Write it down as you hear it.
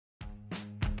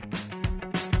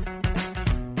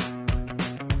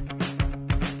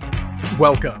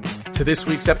Welcome to this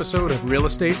week's episode of Real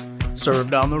Estate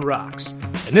Served on the Rocks.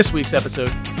 In this week's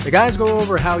episode, the guys go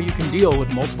over how you can deal with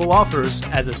multiple offers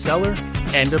as a seller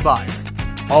and a buyer,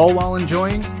 all while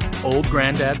enjoying Old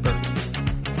Grandad Bourbon.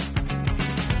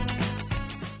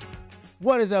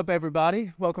 What is up,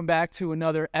 everybody? Welcome back to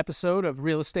another episode of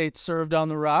Real Estate Served on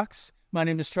the Rocks. My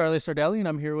name is Charlie Sardelli, and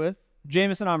I'm here with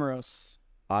Jameson Amaros.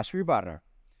 Oscar Ibarra.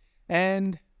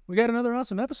 And we got another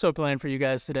awesome episode planned for you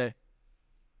guys today.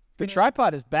 The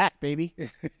tripod is back, baby.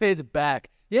 It's back.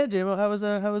 Yeah, JMO, how was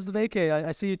the vacay?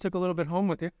 I see you took a little bit home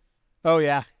with you. Oh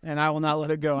yeah, and I will not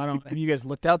let it go. Have you guys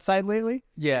looked outside lately?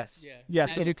 Yes. Yeah.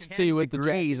 Yes. As you can see with the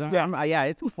grays. Yeah,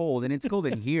 it's cold, and it's cold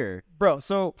in here. Bro,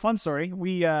 so fun story.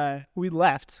 We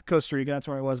left Costa Rica. That's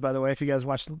where I was, by the way. If you guys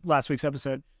watched last week's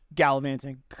episode,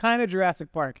 gallivanting, kind of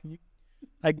Jurassic Park.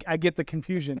 I get the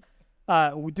confusion.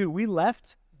 Dude, we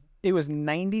left. It was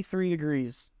 93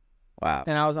 degrees. Wow.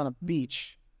 And I was on a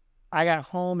beach. I got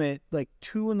home at like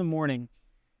 2 a.m.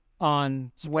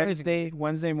 on Wednesday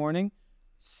morning.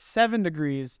 7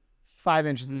 degrees, 5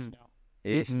 inches of snow.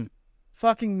 Mm-hmm.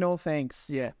 Fucking no thanks.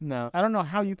 Yeah, no. I don't know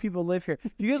how you people live here.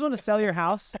 If you guys want to sell your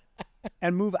house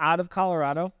and move out of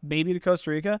Colorado, maybe to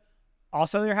Costa Rica, I'll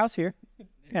sell your house here.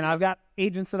 And I've got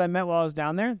agents that I met while I was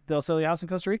down there. They'll sell your house in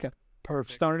Costa Rica. Perfect.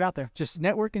 Just throwing it out there. Just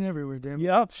networking everywhere, damn it.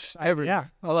 Yep. Yeah.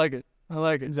 I like it.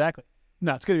 Exactly.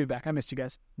 No, it's good to be back. I missed you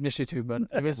guys. Missed you too, bud.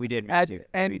 We did miss you.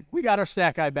 And we got our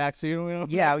stat guy back, so you know.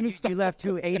 Yeah, you left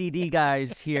two ADD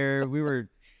guys here. We were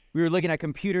looking at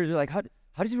computers. We're like, how did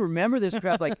you remember this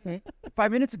crap like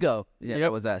 5 minutes ago? Yeah,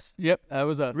 That was us. Yep, that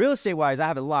was us. Real estate wise, I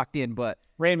have it locked in, but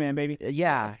Rain Man, baby.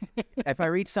 Yeah. If I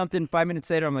read something 5 minutes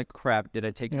later, I'm like, crap, did I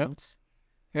take notes?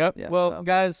 Yep. Yeah, well,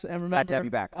 guys, and remember, glad to have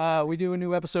you back. We do a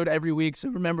new episode every week, so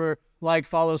remember, like,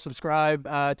 follow, subscribe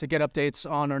to get updates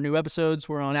on our new episodes.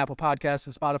 We're on Apple Podcasts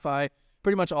and Spotify,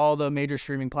 pretty much all the major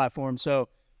streaming platforms. So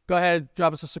go ahead,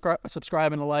 drop us a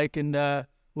subscribe and a like, and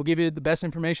we'll give you the best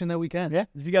information that we can. Yeah.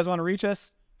 If you guys want to reach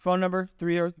us, phone number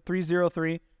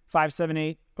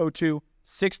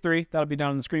 303-578-0263. That'll be down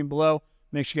on the screen below.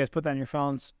 Make sure you guys put that in your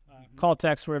phones. Call,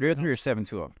 text, wherever. 303 or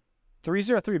 720?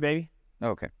 303, baby.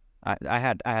 Okay. I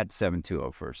had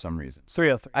 720 for some reason. It's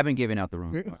 303. I've been giving out the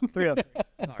wrong. 303.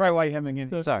 That's probably why you haven't been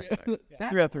getting. Sorry.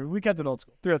 303. We kept it old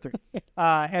school. 303.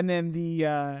 And then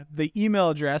the email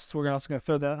address, we're also going to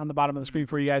throw that on the bottom of the screen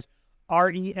for you guys.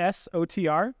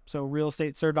 RESOTR. So Real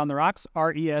Estate Served on the Rocks.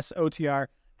 RESOTR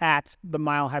at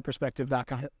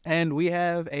themilehighperspective.com. And we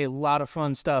have a lot of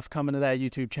fun stuff coming to that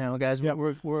YouTube channel, guys. Yep.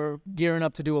 We're gearing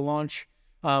up to do a launch.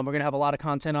 We're going to have a lot of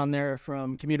content on there,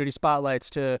 from community spotlights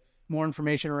to more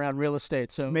information around real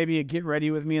estate. So maybe a get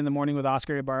ready with me in the morning with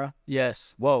Oscar Ibarra.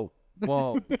 Yes. Whoa.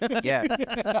 Yes.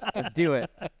 Let's do it.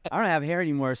 I don't have hair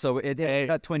anymore, so it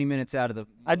cut 20 minutes out of the...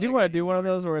 I do want to do one of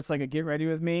those where it's like a get ready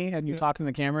with me and you talk to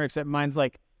the camera, except mine's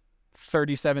like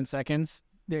 37 seconds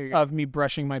of me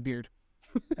brushing my beard.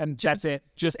 And that's it.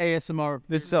 Just ASMR.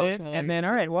 This is it. And then,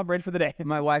 all right, well, I'm ready for the day.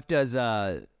 My wife does,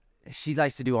 she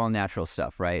likes to do all natural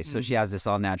stuff, right? So she has this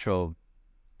all natural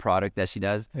product that she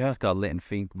does. Yeah. It's called Lit and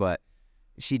Fink, but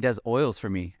she does oils for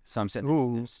me. So I'm saying,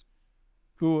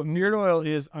 beard oil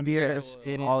is Yes,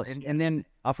 it is. and then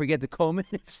I'll forget to comb it.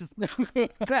 It's just,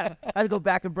 crap. I have to go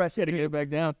back and brush it. Gotta get it back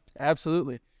down.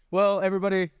 Absolutely. Well,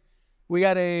 everybody, we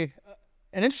got an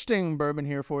interesting bourbon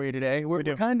here for you today.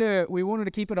 We wanted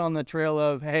to keep it on the trail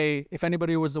of, hey, if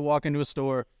anybody was to walk into a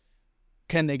store,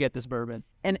 can they get this bourbon?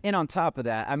 And on top of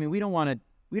that, I mean, we don't want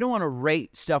to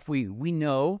rate stuff we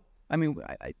know. I mean,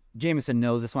 Jameson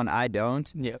knows this one. I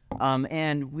don't. Yeah.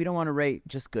 And we don't want to rate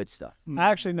just good stuff. I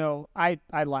actually know. I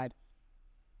lied.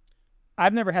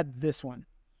 I've never had this one.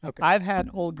 Okay. I've had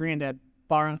Old Grandad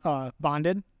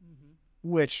Bonded,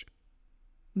 which,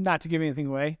 not to give anything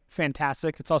away,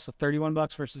 fantastic. It's also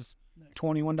 $31 versus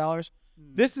 $21.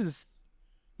 This is,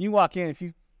 you walk in, if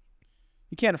you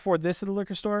can't afford this at a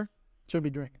liquor store, should be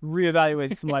drinking.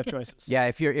 Reevaluate some life choices. Yeah,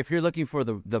 if you're looking for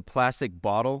the plastic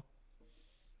bottle,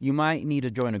 you might need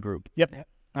to join a group. Yep.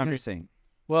 I'm just saying.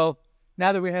 Well,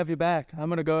 now that we have you back, I'm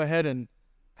going to go ahead and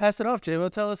pass it off, J-Mo.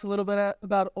 Tell us a little bit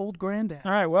about Old Grandad.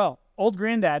 All right, well, Old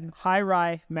Grandad High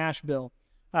Rye Mash Bill.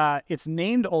 It's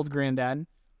named Old Grandad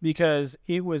because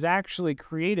it was actually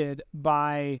created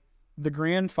by the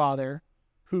grandfather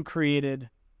who created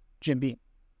Jim Beam.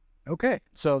 Okay.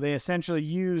 So they essentially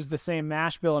used the same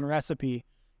mash bill and recipe,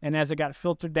 and as it got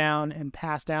filtered down and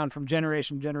passed down from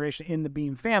generation to generation in the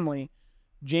Beam family,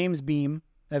 James Beam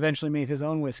eventually made his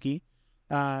own whiskey,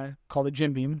 called it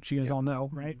Jim Beam, which you guys all know,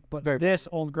 right? But this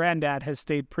Old Grandad has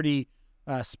stayed pretty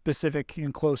specific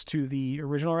and close to the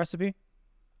original recipe.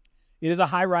 It is a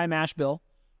high rye mash bill,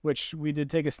 which we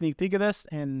did take a sneak peek of this,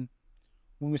 and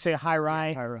when we say high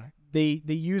rye, High rye. they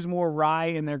use more rye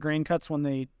in their grain cuts when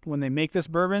they make this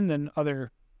bourbon than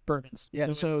other bourbons.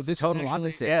 Yeah, so it's this total is actually,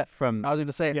 opposite yeah, from. I was going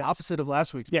to say Yes. opposite of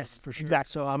last week's. Yes, bourbon, for sure.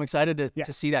 exactly. So I'm excited Yeah.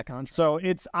 to see that contrast. So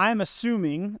I'm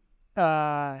assuming,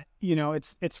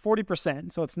 it's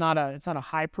 40%, so it's not a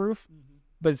high proof,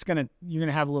 but you're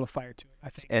gonna have a little fire to it, I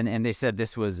think. And they said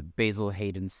this was Basil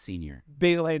Hayden Sr.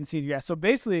 Basil Hayden Senior, yeah. So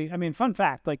basically, I mean, fun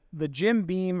fact, like the Jim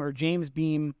Beam or James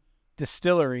Beam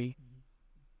distillery,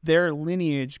 their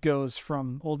lineage goes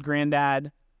from old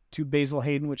Grandad to Basil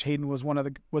Hayden, which Hayden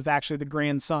was actually the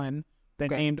grandson. They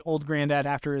named old Grandad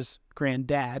after his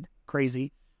granddad.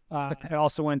 Crazy. It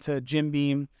also went to Jim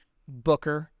Beam.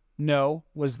 Booker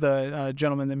was the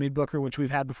gentleman that made Booker, which we've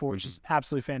had before, which is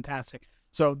absolutely fantastic.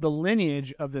 So the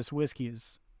lineage of this whiskey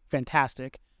is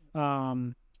fantastic.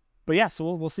 But yeah,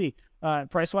 so we'll see.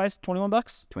 Price wise,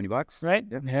 $21, $20, right?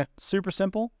 Yep. yeah, Super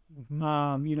simple.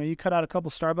 You cut out a couple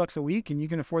Starbucks a week and you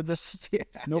can afford this.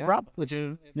 No problem.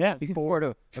 legit. Yeah. You can afford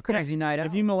a crazy night out.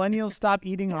 If you millennials stop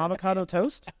eating avocado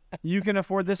toast, you can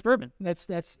afford this bourbon. That's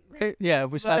yeah.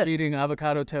 If we stop eating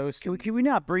avocado toast, Can we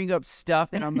not bring up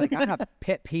stuff that I'm like, I have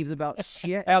pet peeves about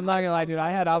shit? I'm not gonna lie, dude.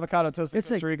 I had avocado toast in It's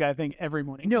like- Costa Rica, I think, every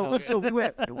morning. No, so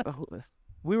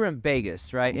we were in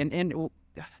Vegas, right? And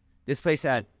this place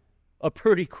had a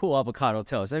pretty cool avocado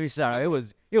toast. Let me sorry, it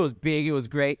was big, it was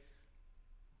great,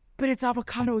 but it's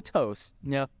avocado toast.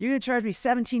 yeah, You're gonna charge me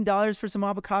 $17 for some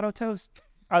avocado toast?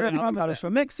 Are they avocados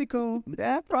from Mexico?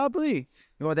 Yeah, probably.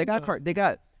 Well, they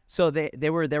got so they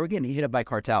were getting hit up by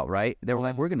cartel, right? They were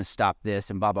like, we're gonna stop this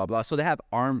and blah blah blah. So they have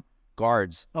armed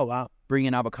guards oh wow,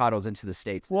 bringing avocados into the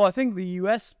States. Well, I think the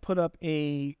U.S. put up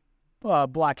a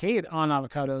blockade on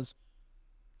avocados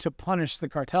to punish the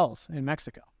cartels in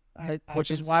Mexico,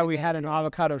 which is why we had an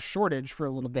avocado shortage for a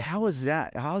little bit. How is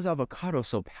that? How is avocado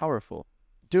so powerful?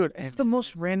 Dude, it's the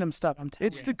most random stuff. I'm telling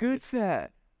It's the good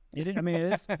fat. you. It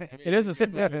is. It is a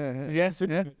super, Yeah,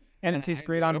 super yeah. good. And it tastes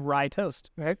great on rye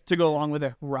toast, right? To go along with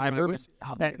a rye bourbon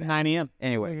at 9 a.m.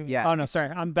 Anyway, yeah. Oh, no, sorry.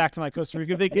 I'm back to my Costa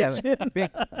Rica vacation.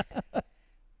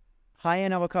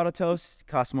 High-end avocado toast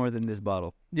costs more than this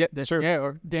bottle. yeah, that's Sure. yeah,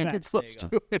 or damn Yeah. it close There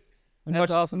to it. And That's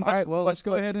much- awesome. All right, well, let's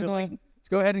go much ahead and filling. let's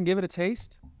go ahead and give it a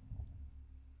taste.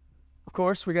 Of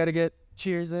course, we got to get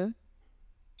cheers in.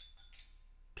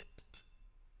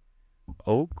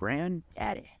 Oh,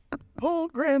 granddaddy. Oh,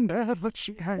 Grandad, let's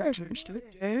see how you taste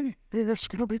it. It's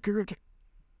gonna be good.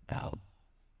 Oh.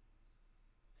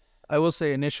 I will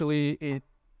say, initially, it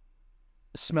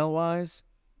smell-wise,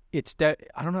 I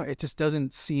don't know. It just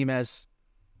doesn't seem as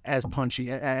punchy,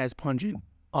 as pungent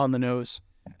on the nose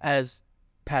as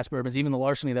past bourbons. Even the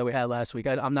Larceny that we had last week,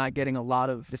 I'm not getting a lot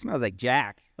of. This smells like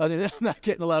Jack. I'm not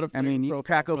getting a lot of. I mean, you flavor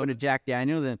crack open a Jack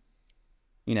Daniels and,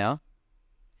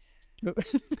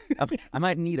 I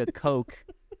might need a Coke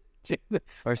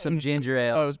or some ginger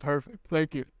ale. Oh, it was perfect.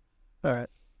 Thank you. All right.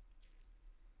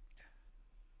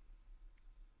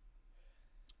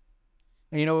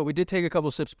 And you know what? We did take a couple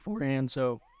sips beforehand,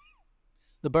 so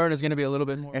the burn is going to be a little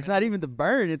bit more. It's not even the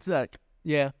burn. It's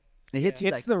Yeah. it hits you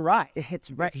It's like, the rye. it hits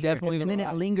right It's here. definitely and the then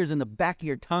rye. it lingers in the back of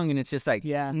your tongue, and it's just like,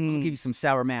 Yeah. I'll Mm. give you some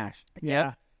sour mash.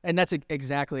 Yeah. And that's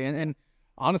exactly. And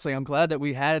honestly, I'm glad that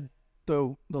we had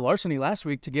the Larceny last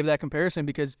week to give that comparison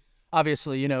because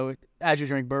obviously, as you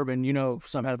drink bourbon,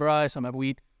 some have rye, some have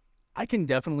wheat. I can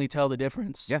definitely tell the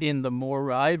difference in the more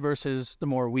rye versus the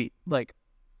more wheat. Like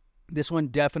this one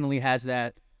definitely has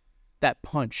that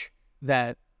punch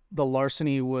that the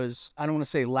Larceny was, I don't want to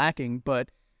say lacking, but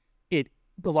the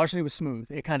Larceny was smooth.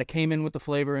 It kind of came in with the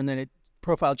flavor and then it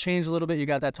profile changed a little bit. You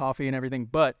got that toffee and everything.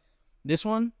 But this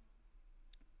one,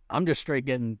 I'm just straight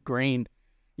getting grain.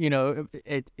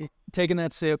 Taking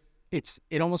that sip, it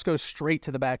almost goes straight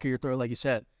to the back of your throat, like you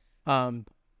said.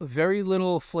 Very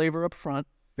little flavor up front.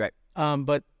 Right.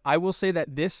 But I will say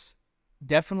that this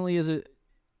definitely is a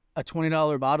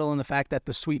 $20 bottle in the fact that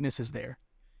the sweetness is there.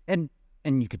 And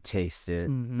you could taste it.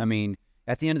 Mhm. I mean,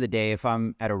 at the end of the day, if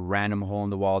I'm at a random hole in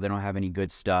the wall, they don't have any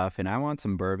good stuff, and I want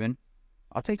some bourbon,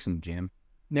 I'll take some Jim.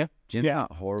 Yeah. Jim's Yeah.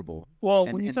 not horrible. Well,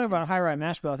 And- when you and- talk about high rye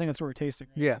mash bill, I think that's what we're tasting.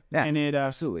 Right? Yeah. Yeah, And it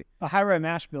absolutely. a high rye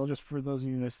mash bill, just for those of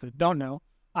you that don't know,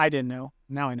 I didn't know,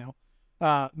 now I know.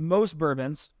 Most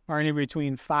bourbons are anywhere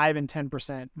between 5 and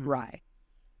 10% rye.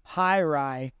 High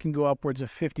rye can go upwards of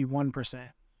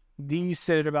 51%. These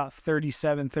sit at about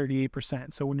 37,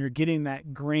 38%. So when you're getting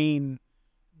that grain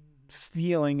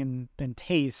feeling and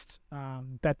taste,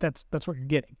 that's what you're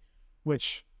getting.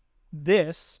 Which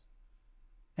this,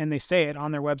 and they say it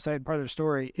on their website, part of their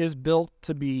story, is built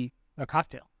to be a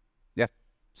cocktail. Yeah.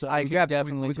 So I we grabbed,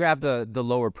 definitely we grabbed the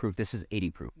lower proof. This is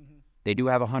 80 proof. They do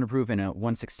have a 100 proof and a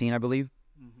 116, I believe.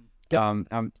 Yep.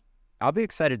 I'll be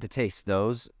excited to taste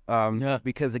those.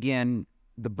 Because again,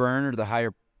 the burn or the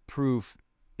higher proof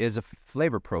is a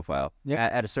flavor profile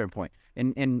at a certain point.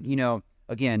 And you know,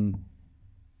 again,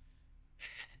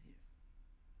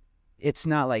 it's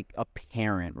not like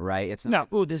apparent, right? It's not,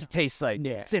 oh, this tastes like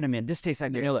cinnamon. This tastes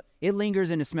like vanilla. It lingers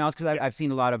and it smells, because I've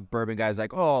seen a lot of bourbon guys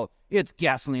like, oh, it's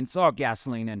gasoline. It's all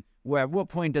gasoline. And at what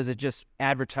point does it just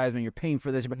advertisement? You're paying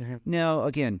for this. But no,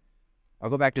 again,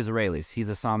 I'll go back to Israelis. He's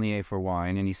a sommelier for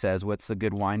wine, and he says what's a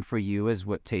good wine for you is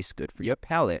what tastes good for your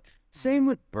palate. Same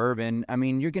with bourbon. I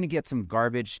mean, you're going to get some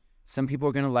garbage. Some people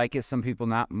are going to like it. Some people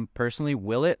not. Personally,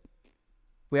 will it?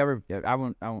 I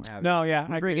won't have No, it. yeah.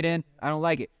 I bring it in. I don't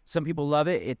like it. Some people love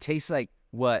it. It tastes like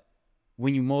what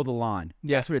when you mow the lawn.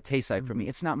 Yeah. That's what it tastes like for me.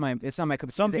 It's not my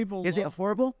cup. Some people is it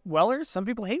horrible? Wellers. Some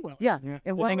people hate Wellers. Yeah.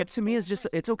 And well, to me is just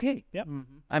it's okay. Yep.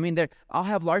 I mean, I'll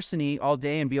have larceny all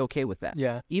day and be okay with that.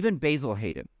 Yeah. Even Basil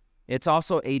hate it. It's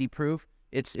also 80 proof.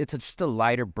 It's just a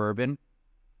lighter bourbon.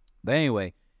 But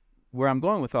anyway, where I'm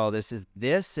going with all this is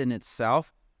this in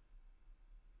itself.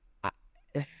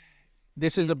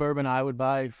 This is a bourbon I would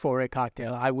buy for a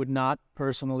cocktail. I would not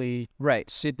personally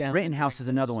sit down. Rittenhouse is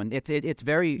another one. It's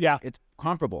very it's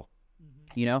comparable,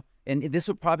 you know. And this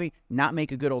would probably not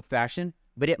make a good old fashioned,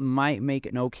 but it might make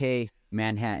an okay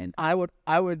Manhattan. I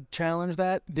would challenge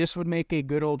that. This would make a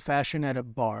good old fashioned at a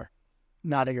bar,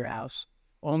 not at your house.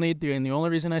 The only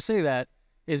reason I say that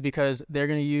is because they're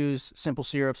going to use simple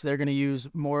syrups. They're going to use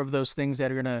more of those things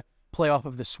that are going to play off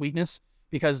of the sweetness.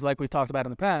 Because like we've talked about in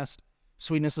the past,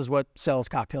 sweetness is what sells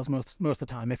cocktails most of the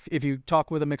time. If you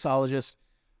talk with a mixologist,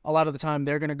 a lot of the time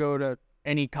they're going to go to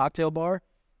any cocktail bar,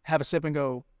 have a sip and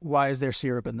go, why is there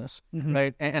syrup in this?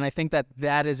 Right? And I think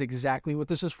that is exactly what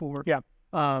this is for. Yeah.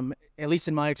 At least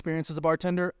in my experience as a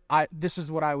bartender, this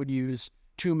is what I would use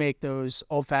to make those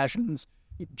old fashions,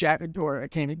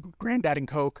 Grandad and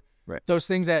Coke. Right. Those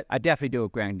things that I definitely do a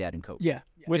Grandad and Coke. Yeah.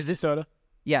 Whiskey soda.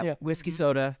 Yeah. Whiskey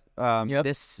soda.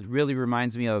 This really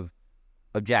reminds me of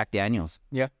Jack Daniels.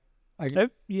 Yeah. It's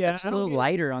a little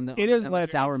lighter on the It is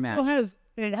lighter. sour mash.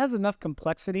 It has enough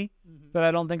complexity that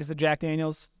I don't think it's a Jack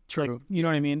Daniels. True. Like, you know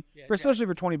what I mean? Yeah, especially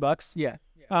for $20. Yeah.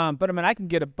 But I mean, I can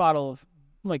get a bottle of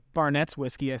like Barnett's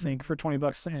whiskey, I think, for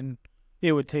 $20, and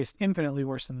it would taste infinitely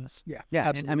worse than this. Yeah.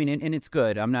 Yeah. And, I mean, and it's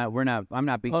good. I'm not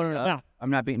beating it up. No. I'm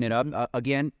not beating it up.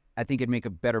 Again, I think it'd make a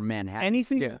better Manhattan.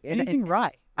 Anything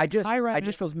rye. High rye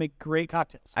Nashvilles make great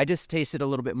cocktails. I just tasted a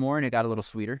little bit more, and it got a little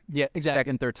sweeter. Yeah, exactly.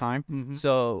 Second, third time.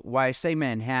 So why I say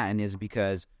Manhattan is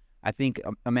because I think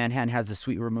a Manhattan has the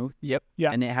sweet vermouth. Yep.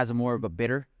 Yeah. And it has a more of a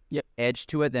bitter edge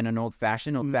to it than an old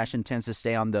fashioned. Old fashioned tends to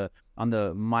stay on the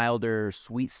milder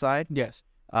sweet side. Yes.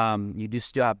 You do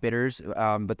still have bitters,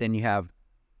 but then you have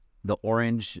the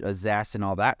orange zest and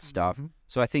all that stuff.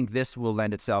 So I think this will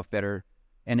lend itself better.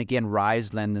 And again,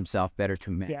 ryes lend themselves better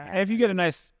to Manhattan. Yeah, if you get a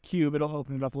nice cube, it'll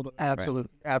open it up a little bit.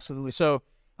 Absolutely. So,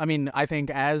 I mean, I think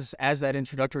as that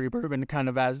introductory bourbon, kind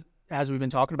of as we've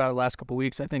been talking about the last couple of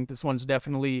weeks, I think this one's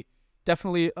definitely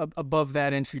above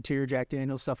that entry tier Jack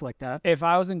Daniels, stuff like that. If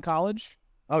I was in college,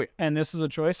 and this was a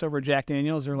choice over Jack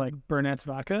Daniels or like Burnett's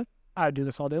vodka, I'd do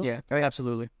this all day long. Yeah,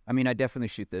 absolutely. I mean, I definitely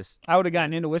shoot this. I would have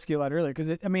gotten into whiskey a lot earlier because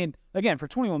I mean, again, for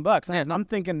 $21, I'm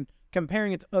thinking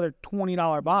comparing it to other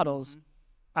 $20 bottles.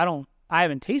 I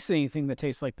haven't tasted anything that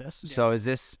tastes like this. So is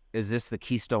this the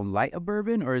Keystone Light of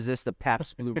bourbon, or is this the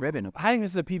Pabst Blue Ribbon of I think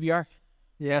this is a PBR.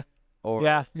 Yeah. Or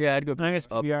I'd go. I think it's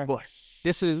PBR.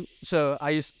 This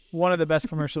is one of the best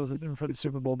commercials for the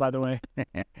Super Bowl, by the way.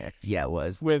 Yeah, it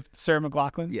was With Sarah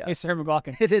McLachlan. Yeah. Hey, Sarah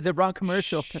McLachlan. the wrong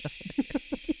commercial.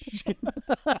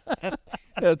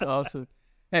 That's awesome.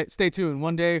 Hey, stay tuned.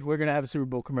 One day we're gonna have a Super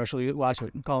Bowl commercial. You watch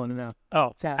it. I'm calling it now.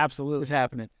 Oh, absolutely. It's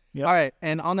happening. Yep. All right.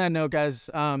 And on that note, guys,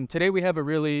 today we have a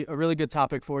really good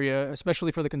topic for you,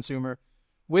 especially for the consumer.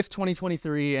 With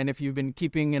 2023, and if you've been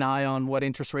keeping an eye on what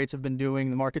interest rates have been doing,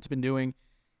 the market's been doing,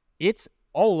 it's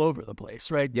all over the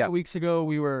place, right? Yeah. 2 weeks ago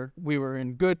we were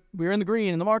in the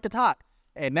green and the market's hot,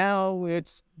 and now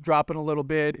it's dropping a little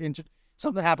bit.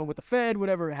 Something happened with the Fed,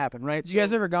 whatever happened, right? You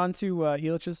guys ever gone to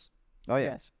Elitch's? Oh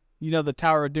yeah. You know the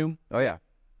Tower of Doom? Oh yeah.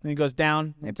 And it goes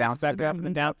down. It bounces back up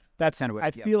and down. That's kind of what,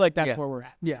 I feel like that's where we're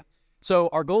at. Yeah. So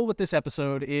our goal with this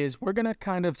episode is we're going to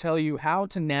kind of tell you how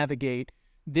to navigate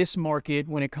this market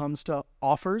when it comes to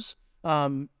offers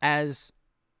as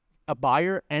a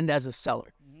buyer and as a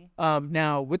seller.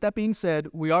 Now, with that being said,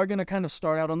 we are going to kind of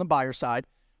start out on the buyer side,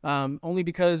 only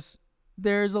because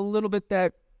there's a little bit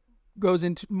that goes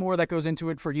into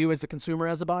it for you as the consumer,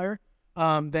 as a buyer,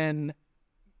 than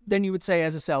you would say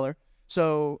as a seller.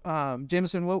 So,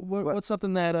 Jameson, what's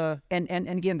something that and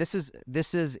again,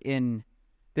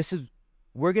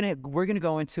 we're gonna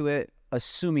go into it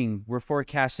assuming we're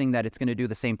forecasting that it's going to do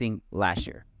the same thing last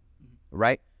year,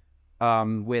 right?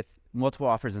 With multiple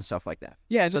offers and stuff like that.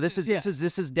 Yeah. So this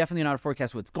is definitely not a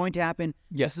forecast what's going to happen.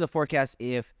 Yes. This is a forecast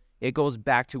if it goes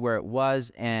back to where it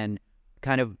was and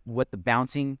kind of what the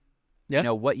bouncing,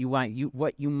 what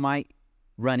you might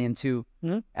run into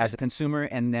as a consumer,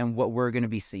 and then what we're going to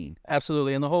be seeing.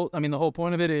 Absolutely. And the whole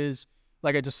point of it is,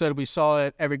 like I just said, we saw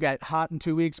it got hot in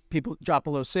 2 weeks. People dropped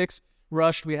below 6,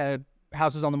 rushed. We had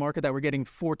houses on the market that were getting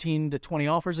 14 to 20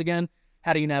 offers again.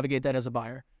 How do you navigate that as a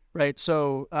buyer, right?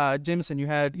 So, Jameson, you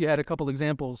had a couple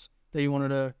examples that you wanted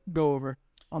to go over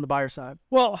on the buyer side.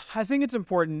 Well, I think it's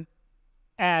important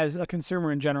as a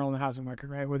consumer in general in the housing market,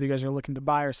 right? Whether you guys are looking to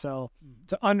buy or sell,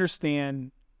 to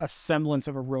understand a semblance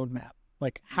of a roadmap.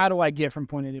 Like, how do I get from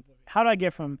point A to point B? How do I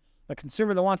get from a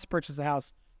consumer that wants to purchase a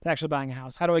house to actually buying a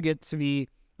house? How do I get to be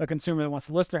a consumer that wants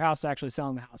to list their house to actually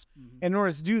selling the house? And in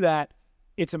order to do that,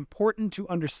 it's important to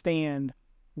understand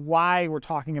why we're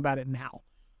talking about it now.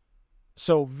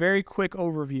 So, very quick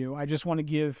overview. I just want to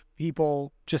give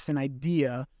people just an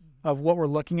idea of what we're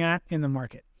looking at in the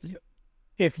market. Yep.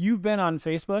 If you've been on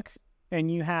Facebook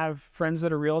and you have friends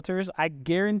that are realtors, I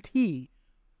guarantee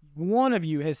one of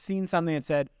you has seen something that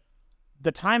said,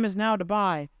 the time is now to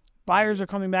buy. Buyers are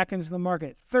coming back into the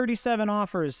market. 37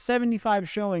 offers, 75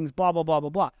 showings, blah, blah, blah, blah,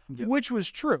 blah, which was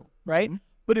true, right?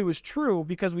 But it was true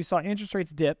because we saw interest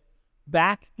rates dip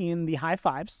back in the high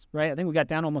 5s, right? I think we got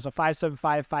down almost a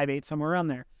 5.75, 5.8, somewhere around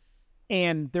there.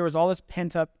 And there was all this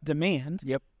pent-up demand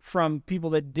from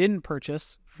people that didn't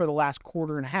purchase for the last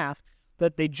quarter and a half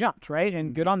that they jumped, right?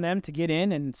 And good on them to get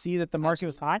in and see that the market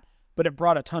was hot, but it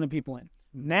brought a ton of people in.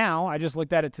 Now, I just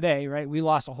looked at it today, right? We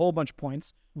lost a whole bunch of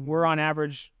points. We're on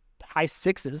average high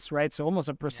 6s, right? So almost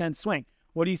a percent swing.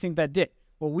 What do you think that did?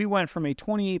 Well, we went from a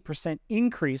 28%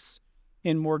 increase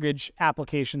in mortgage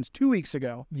applications 2 weeks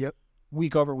ago,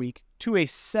 week over week, to a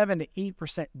 7 to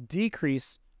 8%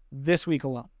 decrease this week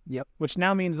alone. Which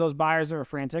now means those buyers that are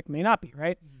frantic may not be,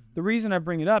 right? The reason I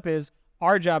bring it up is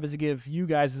our job is to give you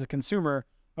guys as a consumer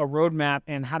a roadmap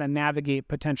and how to navigate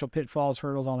potential pitfalls,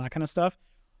 hurdles, all that kind of stuff.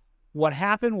 What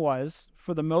happened was,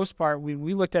 for the most part,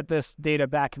 we looked at this data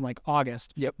back in like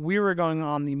August. We were going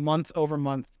on the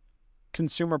month-over-month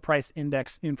consumer price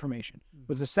index information,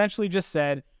 which essentially just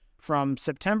said from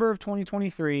September of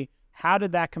 2023, how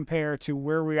did that compare to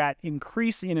where we got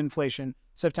increase in inflation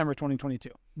September 2022?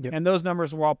 And those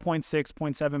numbers were all 0.6,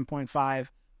 0.7, 0.5,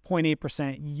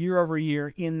 0.8% year over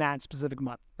year in that specific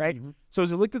month, right? So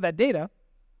as we looked at that data,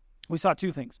 we saw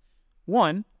two things.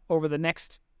 One, over the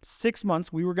next 6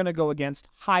 months, we were going to go against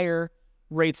higher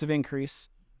rates of increase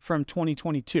from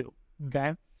 2022,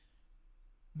 okay?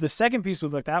 The second piece we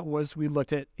looked at was we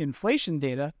looked at inflation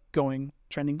data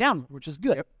trending downward, which is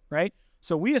good, right?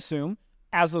 So we assume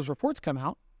as those reports come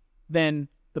out, then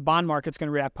the bond market's going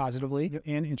to react positively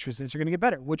and interest rates are going to get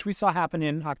better, which we saw happen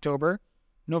in October,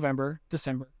 November,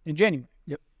 December, and January.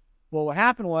 Well, what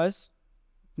happened was,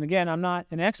 and again, I'm not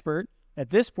an expert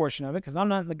at this portion of it because I'm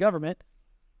not in the government,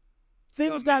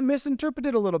 things got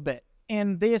misinterpreted a little bit,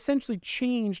 and they essentially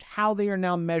changed how they are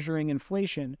now measuring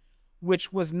inflation,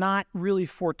 which was not really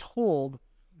foretold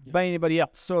by anybody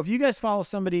else. So if you guys follow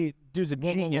somebody, dude's a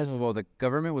genius. Whoa, the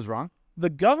government was wrong? The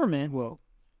government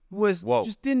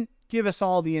just didn't give us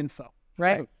all the info,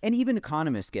 right? And even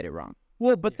economists get it wrong.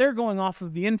 Well, but they're going off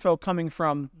of the info coming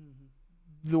from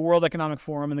the World Economic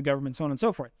Forum and the government, so on and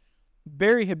so forth.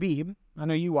 Barry Habib, I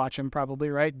know you watch him probably,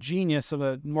 right? Genius of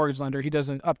a mortgage lender. He does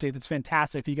an update that's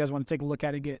fantastic. If you guys want to take a look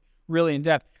at it, get really in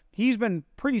depth. He's been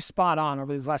pretty spot on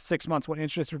over these last 6 months what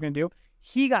interest rates are going to do.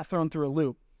 He got thrown through a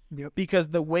loop because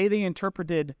the way they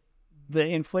interpreted the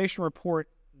inflation report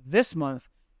this month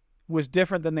was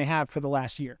different than they have for the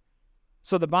last year.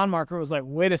 So the bond market was like,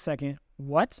 wait a second,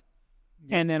 what?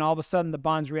 And then all of a sudden the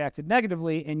bonds reacted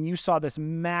negatively, and you saw this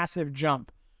massive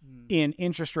jump in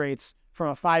interest rates from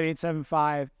a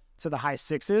 5.875 to the high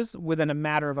 6s within a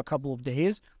matter of a couple of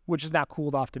days, which has now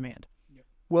cooled off demand.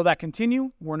 Will that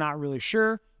continue? We're not really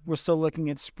sure. We're still looking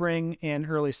at spring and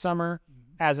early summer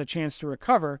as a chance to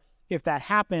recover. If that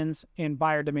happens and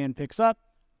buyer demand picks up,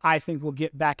 I think we'll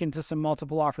get back into some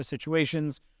multiple offer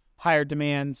situations, higher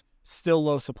demands, still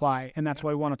low supply, and that's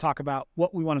why we want to talk about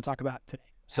what we want to talk about today.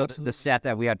 So the stat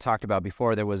that we had talked about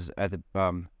before, there was at the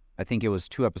I think it was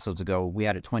 2 episodes ago, we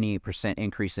had a 28%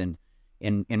 increase in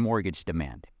mortgage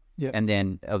demand. And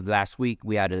then of last week,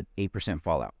 we had an 8%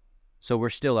 fallout. So we're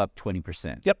still up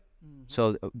 20%.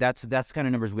 So that's kind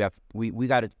of numbers we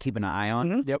got to keep an eye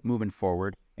on moving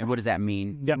forward. And what does that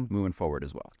mean moving forward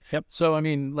as well? So, I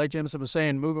mean, like Jameson was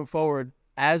saying, moving forward,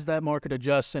 as that market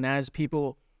adjusts and as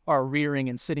people are rearing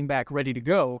and sitting back ready to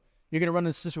go, you're going to run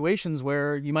into situations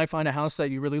where you might find a house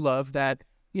that you really love that,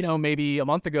 you know, maybe a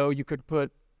month ago you could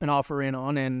put an offer in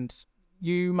on, and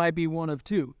you might be one of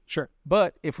two. Sure.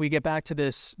 But if we get back to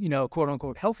this, you know, quote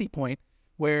unquote healthy point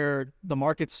where the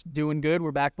market's doing good,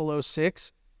 we're back below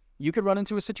 6, you could run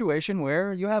into a situation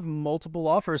where you have multiple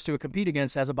offers to compete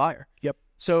against as a buyer. Yep.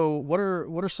 So what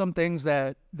are some things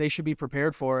that they should be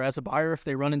prepared for as a buyer if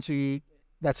they run into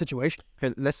that situation?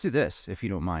 Okay, let's do this, if you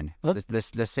don't mind.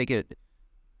 Let's- Let's take it.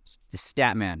 The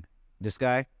stat man. This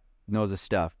guy knows his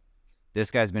stuff. This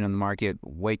guy's been in the market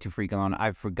way too freaking long.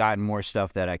 I've forgotten more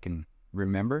stuff that I can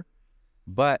remember.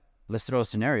 But let's throw a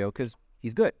scenario because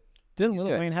he's good. Didn't He's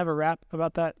Lil good. Wayne have a rap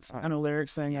about that? Kind of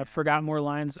lyrics saying, I forgot more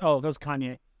lines. Oh, that was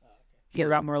Kanye. He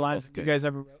forgot more lines than you guys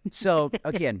ever wrote. So,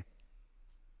 again,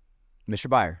 Mr.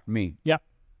 Buyer, me. Yep.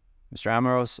 Mr.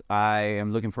 Amaros, I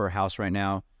am looking for a house right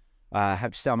now. I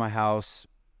have to sell my house.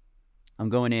 I'm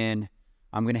going in.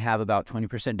 I'm going to have about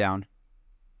 20% down.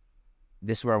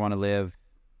 This is where I want to live.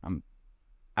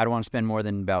 I don't want to spend more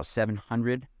than about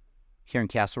 $700 here in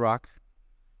Castle Rock.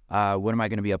 What am I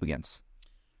going to be up against?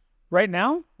 Right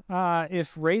now,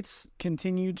 if rates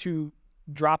continue to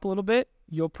drop a little bit,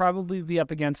 you'll probably be up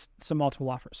against some multiple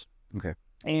offers. Okay.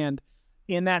 And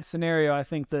in that scenario, I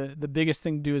think the biggest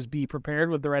thing to do is be prepared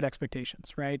with the right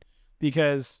expectations, right?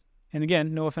 Because, and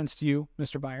again, no offense to you,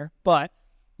 Mr. Buyer, but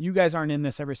you guys aren't in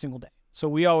this every single day. So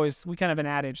we kind of have an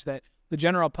adage that the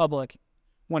general public,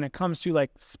 when it comes to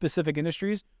like specific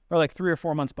industries, are like 3 or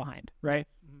 4 months behind, right?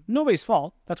 Nobody's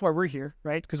fault. That's why we're here,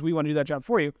 right? Because we want to do that job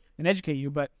for you and educate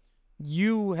you. But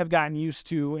you have gotten used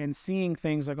to and seeing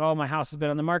things like, oh, my house has been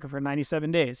on the market for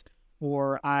 97 days,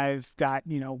 or I've got,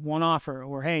 you know, one offer,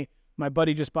 or hey, my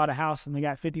buddy just bought a house and they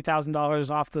got $50,000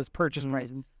 off the purchase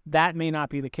price. That may not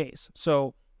be the case.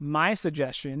 So my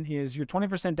suggestion is your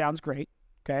 20% down is great.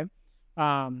 Okay.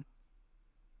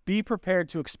 Be prepared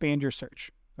to expand your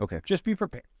search. Okay. Just be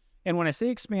prepared. And when I say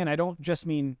expand, I don't just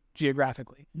mean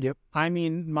geographically. Yep. I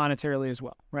mean monetarily as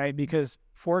well, right? Because,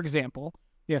 for example,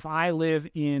 if I live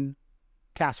in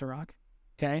Castle Rock,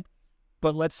 okay,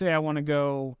 but let's say I want to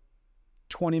go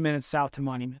 20 minutes south to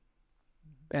Monument,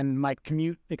 and my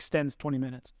commute extends 20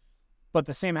 minutes, but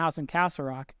the same house in Castle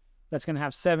Rock that's going to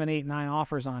have 7, 8, 9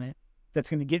 offers on it,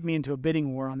 that's going to get me into a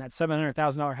bidding war on that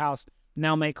 $700,000 house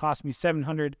now may cost me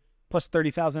 $700 plus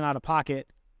 $30,000 out of pocket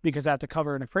because I have to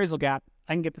cover an appraisal gap.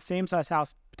 I can get the same size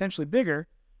house, potentially bigger,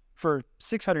 for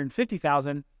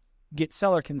 $650,000, get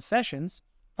seller concessions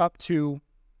up to,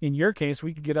 in your case,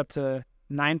 we could get up to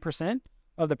 9%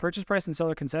 of the purchase price in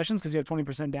seller concessions because you have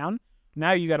 20% down.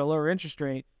 Now you got a lower interest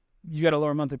rate, you got a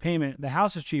lower monthly payment, the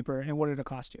house is cheaper, and what did it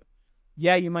cost you?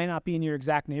 Yeah, you might not be in your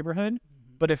exact neighborhood,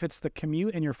 but if it's the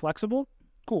commute and you're flexible,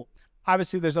 cool.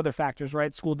 Obviously, there's other factors,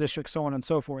 right? School districts, so on and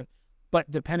so forth. But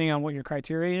depending on what your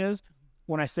criteria is,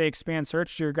 when I say expand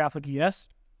search geographically, yes,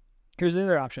 here's the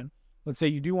other option. Let's say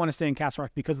you do want to stay in Castle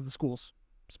Rock because of the schools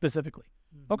specifically.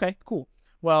 Okay, cool.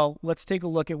 Well, let's take a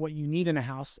look at what you need in a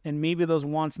house, and maybe those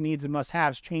wants, needs, and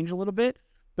must-haves change a little bit.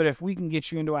 But if we can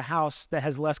get you into a house that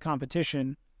has less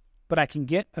competition, but I can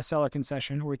get a seller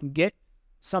concession, or we can get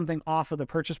something off of the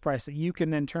purchase price that you can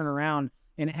then turn around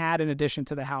and add an addition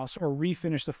to the house, or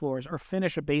refinish the floors, or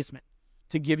finish a basement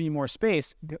to give you more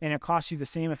space, and it costs you the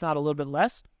same, if not a little bit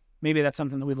less, maybe that's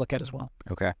something that we look at as well.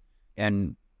 Okay.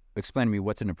 And explain to me,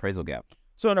 what's an appraisal gap?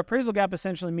 So an appraisal gap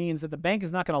essentially means that the bank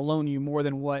is not going to loan you more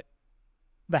than what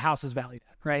the house is valued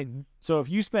at, right? So if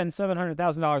you spend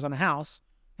 $700,000 on a house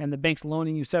and the bank's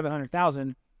loaning you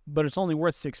 $700,000, but it's only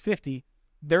worth $650,000,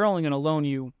 they're only going to loan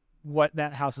you what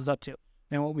that house is up to.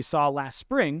 And what we saw last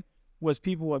spring was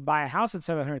people would buy a house at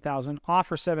 $700,000,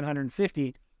 offer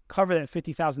 $750,000, cover that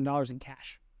 $50,000 in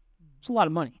cash. It's a lot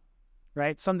of money,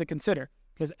 right? Something to consider,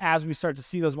 because as we start to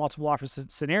see those multiple offer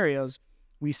scenarios,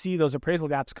 we see those appraisal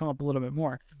gaps come up a little bit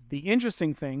more. The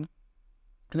interesting thing,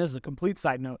 and this is a complete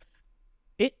side note,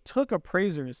 it took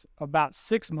appraisers about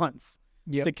 6 months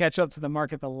to catch up to the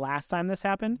market the last time this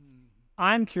happened.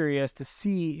 I'm curious to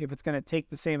see if it's going to take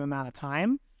the same amount of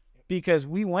time, because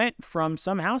we went from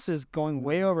some houses going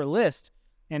way over list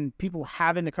and people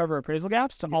having to cover appraisal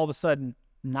gaps to all of a sudden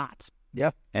not.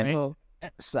 Yeah. And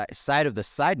side of the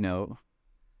side note,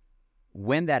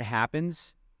 when that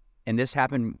happens, and this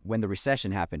happened when the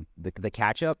recession happened, the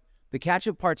catch up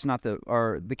part's not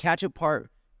the catch up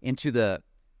part into the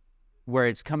where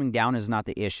it's coming down is not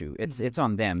the issue. It's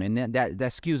on them, and that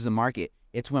skews the market.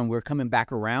 It's when we're coming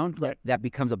back around that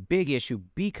becomes a big issue,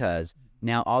 because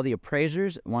now all the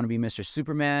appraisers want to be Mr.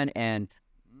 Superman, and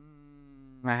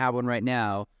I have one right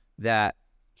now that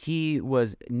he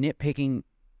was nitpicking.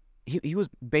 He was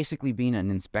basically being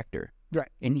an inspector. Right.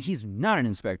 And he's not an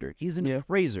inspector. He's an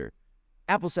appraiser.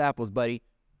 apples to apples, buddy.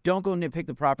 Don't go nitpick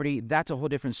the property. That's a whole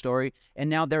different story. And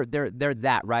now they're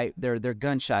that, right? They're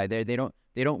gun shy. They don't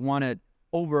want to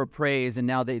overappraise, and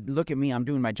now they look at me. I'm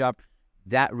doing my job.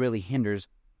 That really hinders.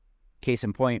 Case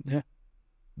in point,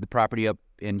 the property up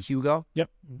in Hugo. Yep.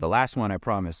 The last one, I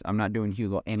promise. I'm not doing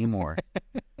Hugo anymore.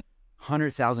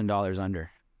 $100,000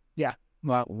 under. Yeah.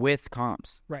 Wow. With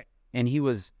comps. Right. And he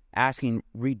was asking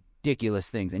ridiculous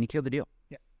things, and he killed the deal.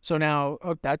 Yeah. So now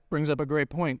that brings up a great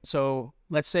point. So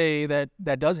let's say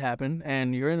that does happen,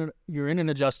 and you're in an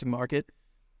adjusting market.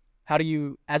 How do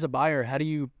you, as a buyer, how do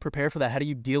you prepare for that? How do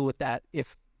you deal with that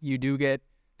if you do get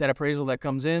that appraisal that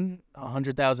comes in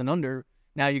 $100,000 under?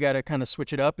 Now you got to kind of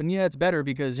switch it up, and yeah, it's better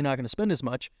because you're not going to spend as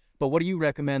much. But what do you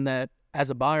recommend that as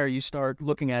a buyer you start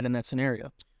looking at in that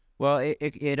scenario? Well,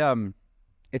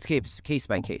 it's case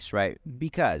by case, right?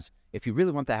 Because if you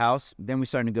really want the house, then we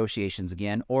start negotiations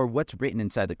again, or what's written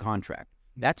inside the contract.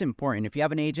 That's important. If you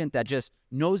have an agent that just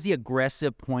knows the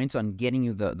aggressive points on getting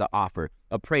you the offer,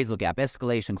 appraisal gap,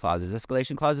 escalation clauses.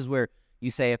 Escalation clauses where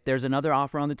you say if there's another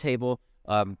offer on the table,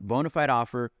 bona fide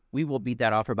offer, we will beat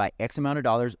that offer by X amount of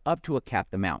dollars up to a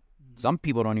capped amount. Some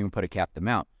people don't even put a capped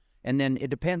amount. And then it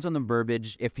depends on the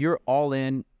verbiage. If you're all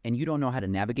in and you don't know how to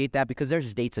navigate that, because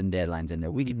there's dates and deadlines in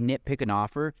there. We could nitpick an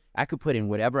offer. I could put in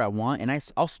whatever I want, and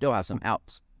I'll still have some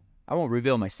outs. I won't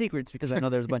reveal my secrets because I know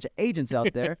there's a bunch of agents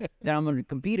out there that I'm going to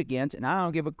compete against, and I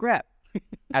don't give a crap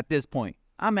at this point.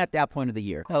 I'm at that point of the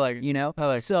year. I like it. You know? I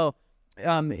like it. So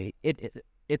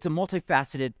it's a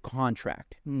multifaceted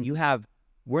contract.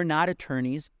 We're not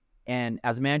attorneys, and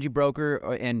as a managing broker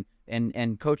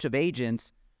and coach of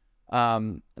agents, a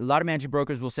lot of managing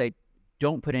brokers will say,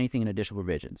 don't put anything in additional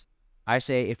provisions. I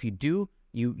say, if you do,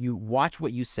 you watch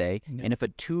what you say, and if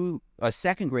a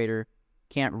second grader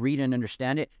can't read and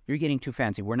understand it, you're getting too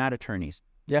fancy. We're not attorneys.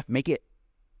 Yeah. Make it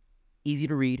easy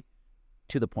to read,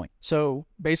 to the point. So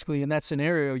basically in that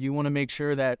scenario, you want to make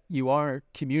sure that you are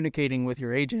communicating with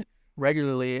your agent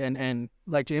regularly and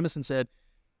like Jameson said,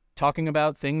 talking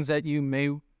about things that you may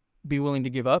be willing to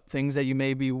give up, things that you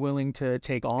may be willing to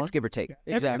take on. It's give or take.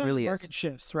 Every Exactly. time Really the is. market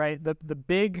shifts, right? The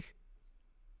big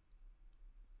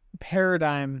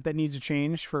paradigm that needs to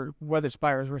change for whether it's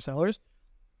buyers or sellers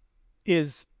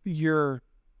is your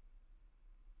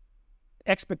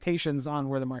expectations on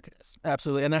where the market is.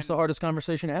 Absolutely. And that's the hardest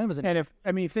conversation to have, isn't it?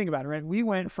 And if you think about it, right? We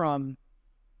went from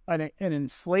an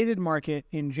inflated market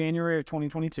in January of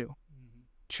 2022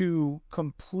 to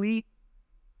complete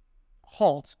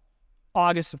halt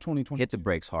August of 2020. Hit the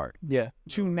brakes hard. Yeah.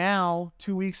 To now,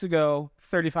 2 weeks ago,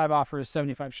 35 offers,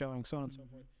 75 showings, so on and so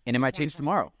forth. And it might change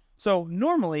tomorrow. So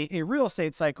normally a real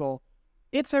estate cycle,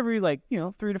 it's every 3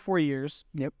 to 4 years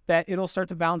that it'll start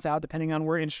to balance out depending on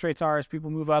where interest rates are. As people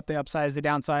move up, they upsize, they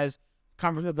downsize.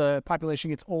 The population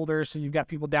gets older, so you've got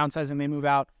people downsizing, they move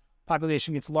out.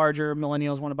 Population gets larger,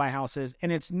 millennials want to buy houses.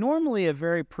 And it's normally a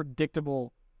very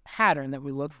predictable pattern that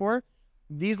we look for.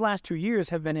 These last 2 years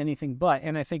have been anything but.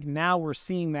 And I think now we're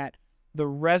seeing that the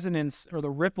resonance or the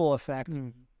ripple effect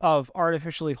of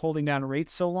artificially holding down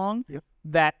rates so long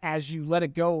that as you let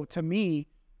it go, to me,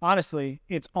 honestly,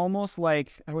 it's almost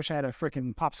like, I wish I had a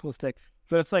freaking popsicle stick,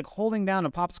 but it's like holding down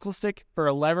a popsicle stick or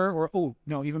a lever or, oh,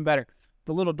 no, even better,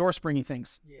 the little door springy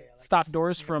things. Stop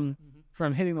doors from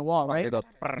hitting the wall, right?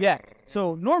 Yeah.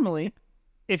 So normally,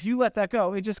 if you let that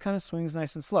go, it just kind of swings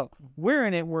nice and slow. We're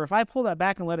in it where if I pull that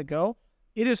back and let it go,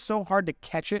 it is so hard to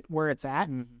catch it where it's at.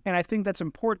 And I think that's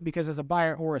important because as a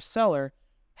buyer or a seller,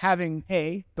 having,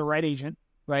 the right agent,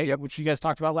 right, which you guys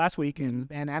talked about last week, and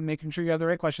making sure you have the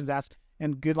right questions asked,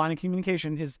 and good line of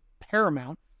communication is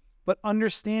paramount. But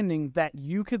understanding that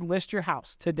you could list your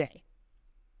house today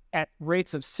at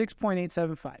rates of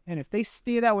 6.875. And if they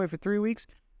stay that way for 3 weeks,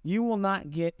 you will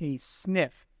not get a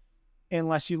sniff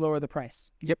unless you lower the price.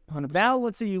 Yep. 100%. Now,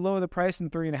 let's say you lower the price in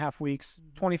 3.5 weeks,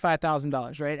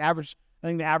 $25,000, right? I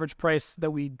think the average price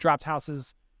that we dropped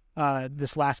houses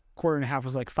this last quarter and a half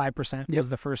was like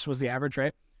 5%. Was the average,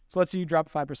 right? So let's say you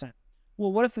drop 5%.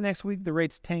 Well, what if the next week the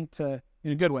rates tank to,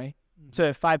 in a good way, to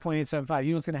 5.875?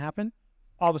 You know what's going to happen?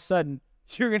 All of a sudden,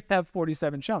 you're going to have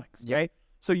 47 showings, right?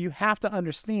 So you have to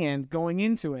understand going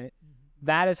into it,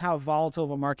 that is how volatile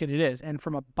of a market it is. And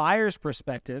from a buyer's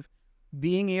perspective,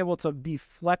 being able to be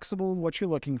flexible in what you're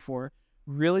looking for,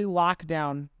 really lock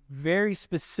down very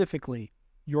specifically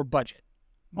your budget.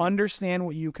 Understand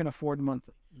what you can afford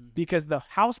monthly. Because the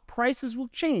house prices will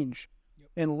change.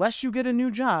 Unless you get a new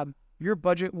job, your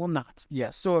budget will not.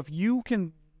 Yes. So if you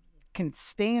can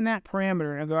stay in that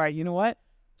parameter and go, all right, you know what?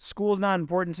 School's not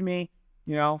important to me.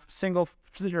 Single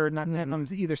or not, I'm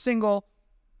either single,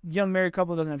 young married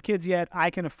couple doesn't have kids yet. I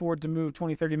can afford to move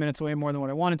 20, 30 minutes away more than what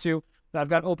I wanted to. I've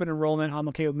got open enrollment. I'm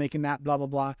okay with making that, blah, blah,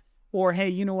 blah. Or, hey,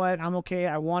 you know what? I'm okay.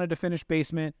 I wanted to finish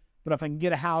basement, but if I can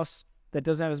get a house that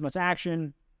doesn't have as much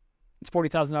action, it's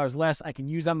 $40,000 less. I can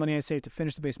use that money I saved to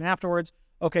finish the basement afterwards.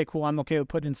 Okay, cool. I'm okay with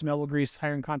putting in some elbow grease,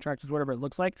 hiring contractors, whatever it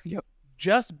looks like. Yep.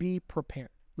 Just be prepared,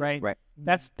 right? Right.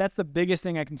 That's the biggest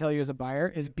thing I can tell you as a buyer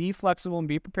is be flexible and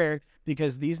be prepared,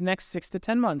 because these next 6 to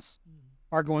 10 months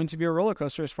are going to be a roller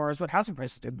coaster as far as what housing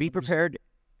prices do. Be prepared.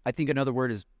 I think another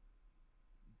word is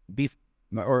be,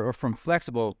 or from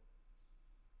flexible,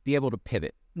 be able to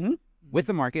pivot with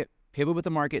the market, pivot with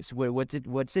the market. So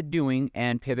what's it doing,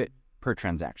 and pivot per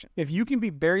transaction. If you can be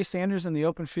Barry Sanders in the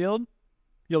open field,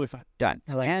 you'll be fine. Done.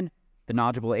 And the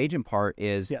knowledgeable agent part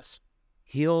is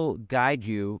he'll guide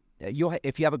you.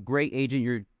 If you have a great agent,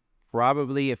 you're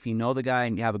probably, if you know the guy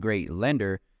and you have a great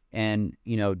lender, and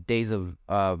days of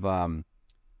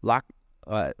lock.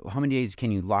 How many days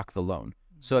can you lock the loan?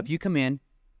 So if you come in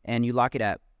and you lock it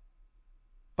at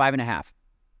 5.5,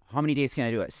 how many days can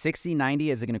I do it? 60,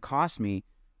 90 is it going to cost me?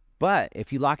 But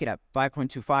if you lock it at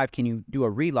 5.25, can you do a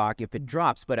relock if it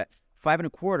drops? But at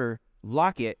 5.25,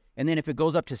 lock it, and then if it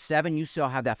goes up to 7, you still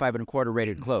have that 5.25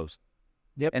 ready to close.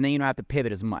 Yep. And then you don't have to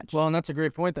pivot as much. Well, and that's a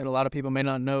great point that a lot of people may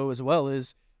not know as well,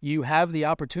 is you have the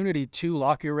opportunity to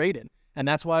lock your rate in. And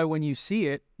that's why when you see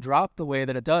it drop the way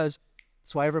that it does,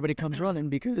 that's why everybody comes running,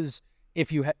 because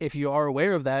if you are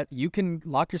aware of that, you can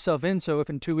lock yourself in. So if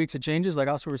in 2 weeks it changes, like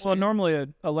also we're saying. Well, normally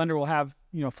a lender will have,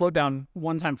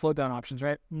 one-time float down options,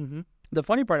 right? Mm-hmm. The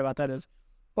funny part about that is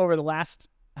over the last,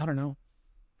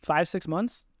 5-6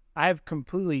 months, I've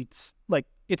completely,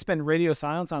 it's been radio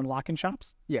silence on lock-in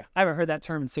shops. Yeah. I haven't heard that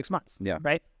term in 6 months. Yeah.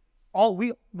 Right?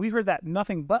 We heard that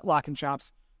nothing but lock-in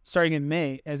shops starting in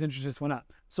May as interest rates went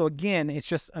up. So again, it's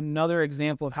just another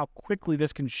example of how quickly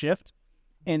this can shift.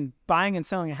 And buying and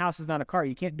selling a house is not a car.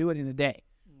 You can't do it in a day.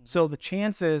 So the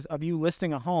chances of you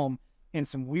listing a home and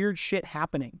some weird shit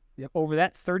happening over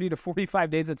that 30 to 45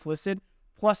 days it's listed,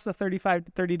 plus the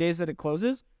 30 days that it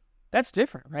closes, that's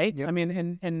different, right? Yep. I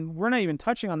mean, and we're not even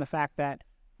touching on the fact that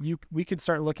we could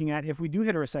start looking at, if we do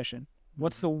hit a recession,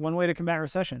 what's the one way to combat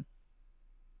recession?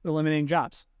 Eliminating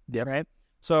jobs, right?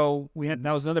 So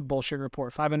that was another bullshit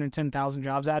report. 510,000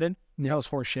 jobs added. That was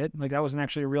horse shit. Like, that wasn't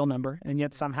actually a real number, and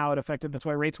yet somehow it affected. That's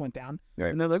why rates went down. Right.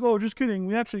 And they're like, "Oh, just kidding.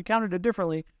 We actually counted it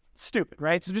differently." Stupid,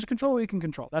 right? So just control what you can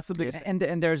control. That's the biggest thing.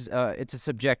 And there's it's a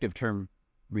subjective term,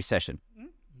 recession,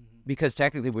 because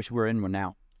technically we're in one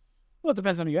now. Well, it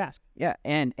depends on who you ask. Yeah,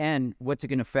 and what's it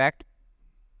going to affect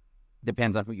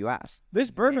depends on who you ask.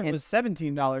 This bourbon was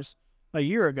 $17 a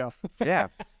year ago. Yeah,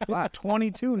 it's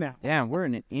 22 now. Damn, we're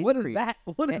in an increase. What is that?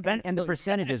 What is that? And the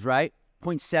percentages, right?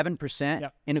 0.7%.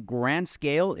 Yep. In a grand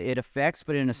scale, it affects,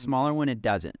 but in a smaller one, it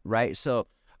doesn't, right? So,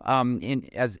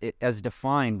 as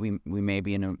defined, we may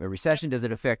be in a recession. Does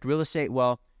it affect real estate?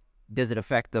 Well, does it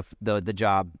affect the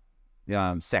job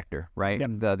sector, right? Yep.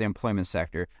 The employment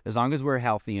sector. As long as we're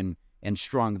healthy and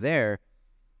strong there,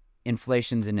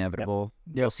 inflation's inevitable.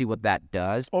 Yep. You'll see what that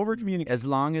does. Over communicate. As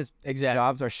long as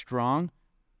jobs are strong,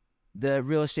 the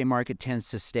real estate market tends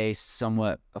to stay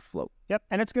somewhat afloat. Yep,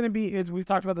 and it's going to be. We've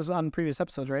talked about this on previous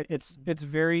episodes, right? It's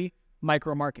very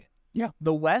micro market. Yeah.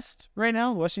 The West right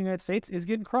now, the Western United States, is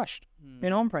getting crushed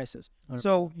in home prices. 100%.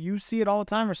 So you see it all the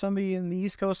time, where somebody in the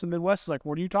East Coast and Midwest is like,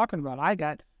 "What are you talking about? I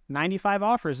got 95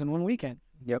 offers in one weekend."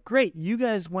 Yep. Great. You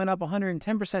guys went up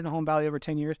 110% in home value over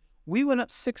 10 years. We went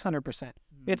up 600%.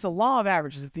 It's a law of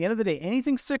averages. At the end of the day,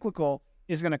 anything cyclical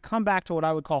is going to come back to what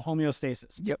I would call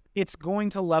homeostasis. Yep. It's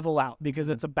going to level out because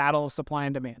it's a battle of supply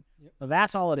and demand. Yep. So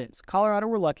that's all it is. Colorado,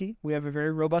 we're lucky. We have a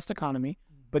very robust economy.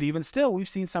 But even still, we've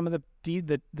seen some of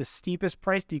the steepest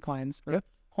price declines,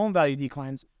 home value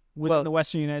declines within the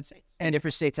Western United States. And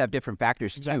different states have different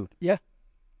factors too. Yeah.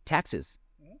 Taxes.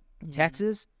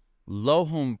 Taxes, low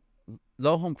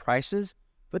home prices,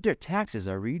 but their taxes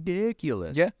are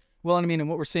ridiculous. Yeah. Well, and I mean, and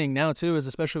what we're seeing now too is,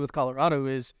 especially with Colorado,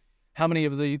 is how many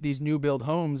of these new build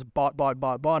homes bought,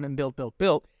 and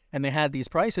built, and they had these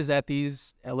prices at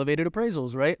these elevated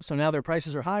appraisals, right? So now their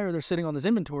prices are higher. They're sitting on this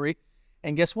inventory,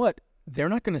 and guess what? They're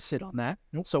not going to sit on that.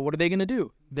 Nope. So what are they going to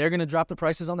do? They're going to drop the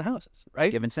prices on the houses,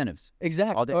 right? Give incentives.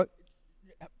 Exactly. All day.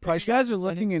 If you guys are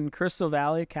looking in Crystal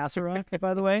Valley, Castle Rock,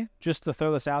 by the way, just to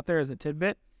throw this out there as a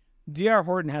tidbit, D.R.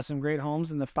 Horton has some great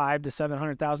homes in the $500,000 to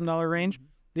 $700,000 range.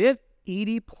 They have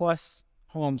 80+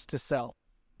 homes to sell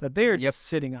that they are just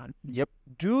sitting on. Yep.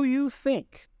 Do you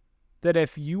think that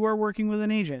if you are working with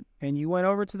an agent and you went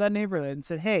over to that neighborhood and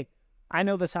said, "Hey, I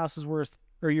know this house is worth,"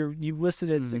 or you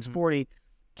listed it at $640,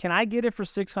 can I get it for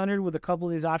 $600 with a couple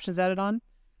of these options added on?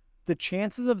 The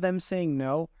chances of them saying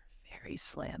no are very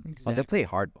slim. Exactly. Oh, they play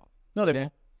hardball. No, they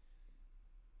won't.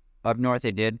 Up north,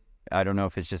 they did. I don't know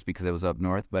if it's just because it was up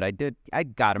north, but I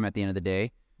got them at the end of the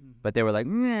day. But they were like,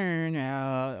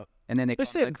 no. And then They're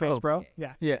saving face, bro. okay.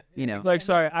 Yeah. Yeah. You know, It's like,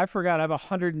 sorry, I forgot I have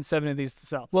 107 of these to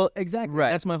sell. Well, exactly.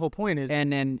 Right. That's my whole point is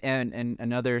and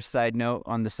another side note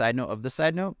on the side note of the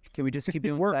side note. Can we just keep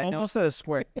doing We're side note? almost at a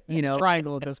square. You know,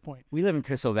 Triangle at this point. we live in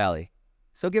Crystal Valley,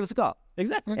 so give us a call.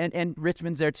 Exactly. And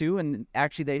Richmond's there too. And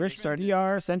actually, they Richmond, started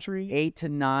DR, Century. 800 to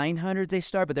 900. They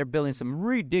start, but they're building some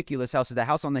ridiculous houses. The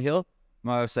house on the hill.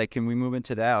 I was like, can we move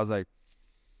into that? I was like,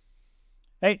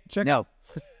 Hey, check no.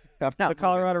 the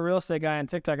Colorado real estate guy on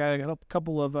TikTok. I got a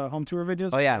couple of home tour videos.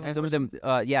 Oh yeah, some of them.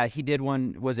 Yeah, he did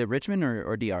one. Was it Richmond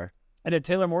or DR? I did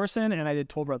Taylor Morrison and I did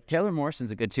Toll Brothers. Taylor Morrison's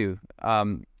a good too.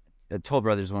 Toll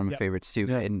Brothers is one of my Yep. favorites too,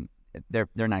 Yeah. and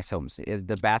they're nice homes.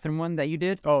 The bathroom one that you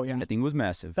did, Oh yeah, I think was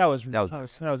massive. that was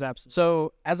absolutely.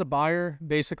 so as a buyer,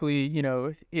 basically,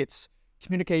 it's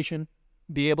communication,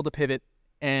 be able to pivot,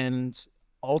 and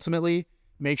ultimately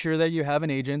make sure that you have an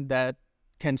agent that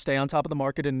can stay on top of the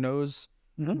market and knows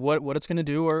Mhm. what it's going to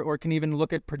do, or can even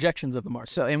look at projections of the market.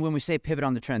 So, and when we say pivot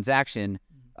on the transaction,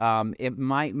 it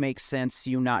might make sense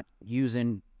you not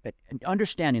using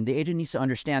understanding. The agent needs to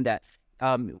understand that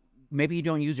maybe you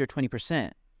don't use your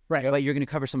 20%, Right. but you're going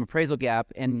to cover some appraisal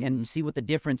gap and see what the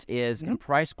difference is in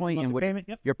price point and Monthly what payment.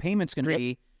 Yep. your payment's going to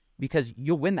be, because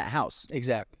you'll win that house.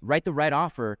 Exactly. Write the right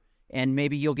offer, and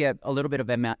maybe you'll get a little bit of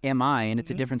MI, and it's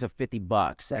a difference of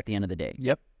 $50 at the end of the day.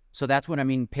 Yep. So that's what I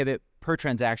mean, pivot per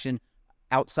transaction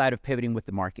outside of pivoting with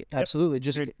the market. Absolutely.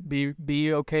 Just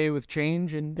be okay with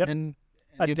change and Yep. and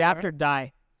Adapt or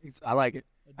die. I like it.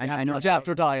 I know. Adapt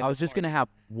or die. I was just going to have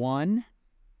one,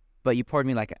 but you poured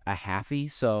me like a halfie,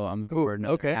 so I'm Ooh, for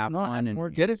another okay. half No, one.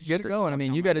 And Get it going. I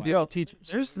mean, you got to do teach.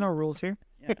 There's no rules here.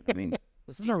 yeah, I mean,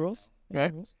 There's no rules.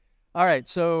 Okay. All right.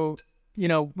 So,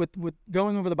 with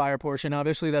going over the buyer portion,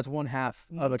 obviously that's one half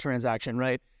of a transaction,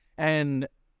 right? And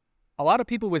a lot of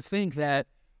people would think that,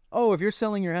 oh, if you're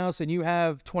selling your house and you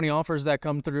have 20 offers that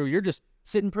come through, you're just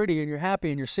sitting pretty and you're happy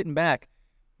and you're sitting back.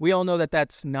 We all know that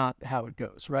that's not how it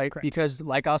goes, right? Correct. Because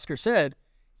like Oscar said,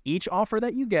 each offer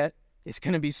that you get is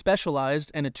going to be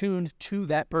specialized and attuned to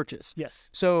that purchase. Yes.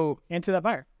 So, And to that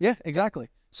buyer. yeah, exactly.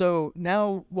 So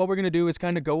now what we're going to do is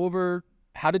kind of go over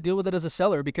how to deal with it as a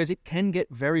seller, because it can get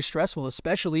very stressful,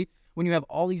 especially when you have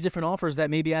all these different offers that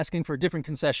may be asking for different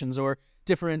concessions or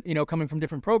different, coming from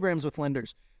different programs with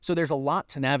lenders. So there's a lot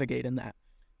to navigate in that.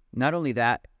 not only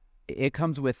that, it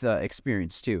comes with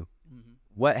experience too.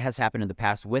 What has happened in the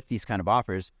past with these kind of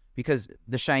offers, because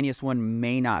the shiniest one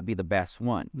may not be the best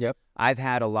one. Yep. I've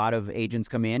had a lot of agents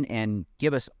come in and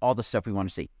give us all the stuff we want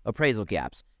to see, appraisal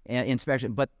gaps,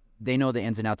 inspection, but they know the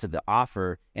ins and outs of the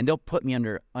offer, and they'll put me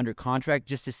under contract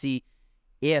just to see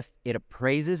if it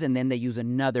appraises, and then they use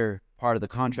another part of the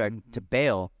contract to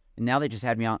bail. And now they just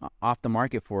had me off the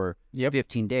market for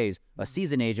 15 days. A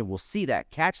seasoned agent will see that,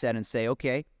 catch that, and say,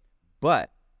 okay,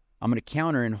 but I'm going to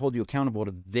counter and hold you accountable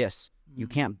to this. You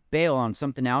can't bail on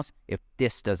something else if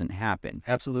this doesn't happen.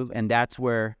 Absolutely. And that's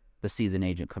where the seasoned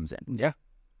agent comes in. Yeah.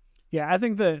 Yeah, I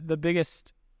think the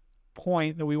biggest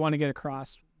point that we want to get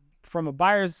across from a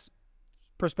buyer's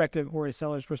perspective or a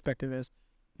seller's perspective is,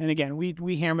 and again,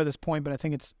 we hammer this point, but I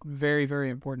think it's very, very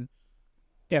important.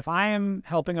 If I am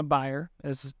helping a buyer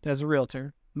as a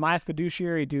realtor, my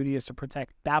fiduciary duty is to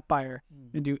protect that buyer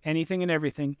and do anything and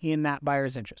everything in that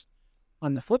buyer's interest.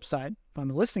 On the flip side, if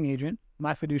I'm a listing agent,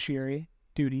 my fiduciary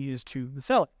duty is to the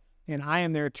seller, and I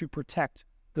am there to protect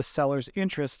the seller's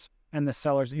interests and the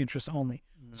seller's interests only.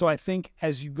 So I think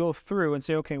as you go through and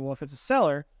say, okay, well, if it's a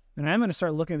seller, then I'm going to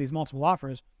start looking at these multiple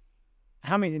offers.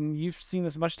 How many, and you've seen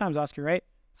this a bunch of times, Oscar, right?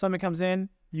 Somebody comes in,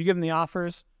 you give them the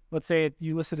offers. Let's say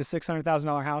you listed a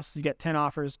 $600,000 house, you get 10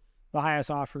 offers. The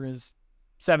highest offer is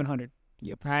 $700,000.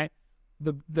 Yep. Right?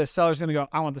 The seller's going to go,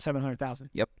 I want the $700,000.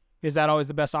 Yep. Is that always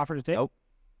the best offer to take? Nope.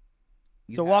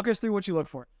 So walk us through what you look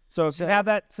for. So if you have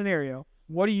that scenario,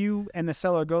 what do you and the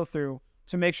seller go through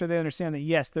to make sure they understand that,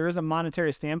 yes, there is a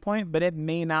monetary standpoint, but it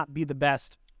may not be the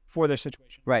best for their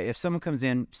situation? Right. If someone comes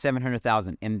in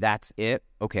 $700,000 and that's it,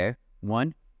 okay.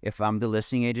 One, if I'm the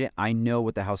listing agent, I know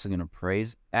what the house is going to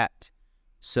appraise at.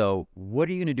 So what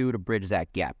are you going to do to bridge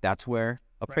that gap? That's where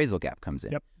appraisal gap comes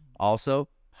in. Yep. Also,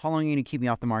 how long are you going to keep me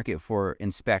off the market for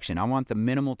inspection? I want the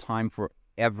minimal time for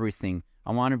everything.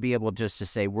 I want to be able just to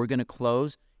say, we're going to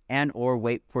close and or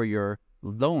wait for your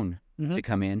loan to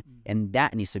come in, and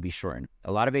that needs to be shortened.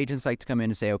 A lot of agents like to come in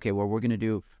and say, okay, well, we're going to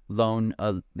do loan.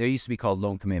 There used to be called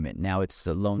loan commitment. Now it's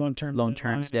the loan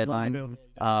terms deadline.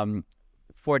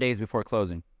 4 days before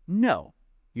closing. No,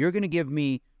 you're going to give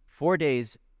me 4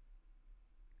 days,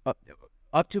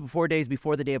 up to 4 days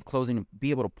before the day of closing to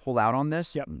be able to pull out on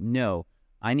this? Yep. No,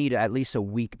 I need at least a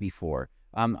week before.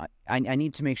 I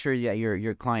need to make sure that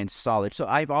your client's solid. So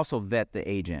I've also vet the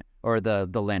agent or the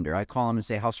lender. I call them and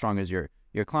say, how strong is your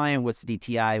client? What's the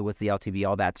DTI? What's the LTV?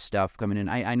 All that stuff coming in.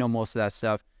 I know most of that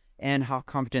stuff, and how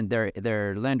competent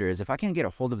their lender is. If I can't get a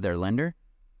hold of their lender,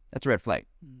 that's a red flag.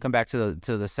 Come back to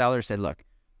the seller. Say, look,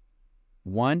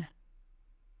 one,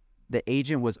 the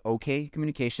agent was okay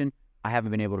communication. I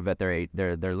haven't been able to vet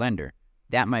their lender.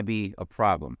 That might be a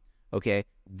problem. Okay,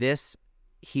 these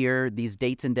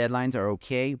dates and deadlines are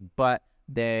okay, but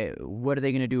what are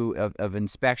they going to do of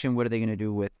inspection? What are they going to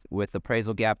do with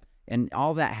appraisal gap? And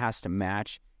all that has to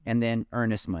match. And then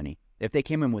earnest money. If they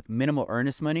came in with minimal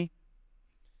earnest money,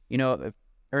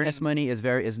 earnest money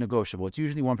is negotiable. It's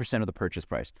usually 1% of the purchase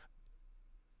price.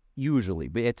 Usually,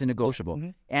 but it's a negotiable. Mm-hmm.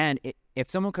 And if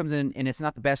someone comes in and it's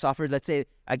not the best offer, let's say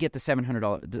I get the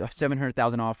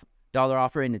 $700,000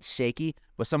 offer and it's shaky,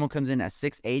 but someone comes in at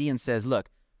 $680 and says, look,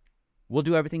 we'll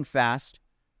do everything fast.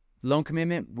 Loan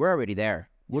commitment, we're already there.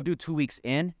 We'll do 2 weeks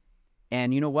in.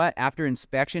 And you know what? After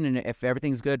inspection, and if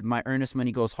everything's good, my earnest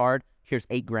money goes hard. Here's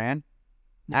 $8,000.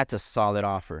 That's a solid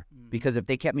offer. Mm-hmm. Because if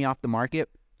they kept me off the market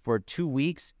for 2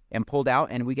 weeks and pulled out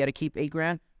and we got to keep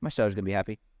 $8,000, my seller's going to be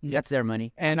happy. Yep. That's their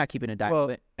money. And not keeping a dime of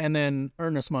it. And then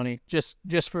earnest money, just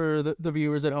for the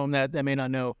viewers at home that may not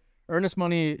know, earnest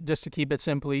money, just to keep it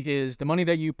simply, is the money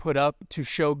that you put up to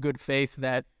show good faith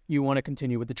that you want to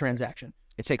continue with the transaction.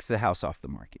 It takes the house off the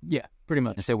market. Yeah, pretty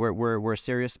much. And so we're a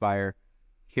serious buyer.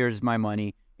 Here's my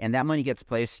money. And that money gets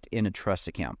placed in a trust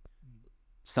account.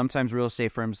 Sometimes real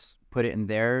estate firms put it in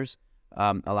theirs.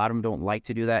 A lot of them don't like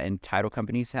to do that, and title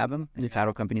companies have them. And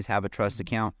title companies have a trust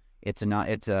account. It's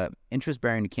a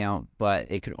interest-bearing account, but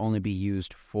it could only be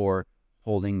used for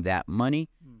holding that money.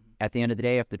 Mm-hmm. At the end of the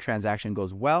day, if the transaction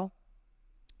goes well,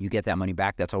 you get that money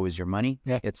back. That's always your money.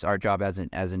 Yeah. It's our job as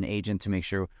an agent to make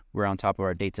sure we're on top of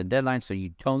our dates and deadlines so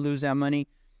you don't lose that money.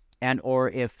 And or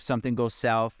if something goes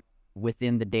south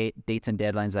within the dates and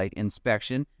deadlines, like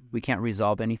inspection, we can't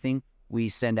resolve anything. We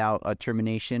send out a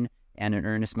termination and an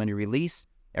earnest money release.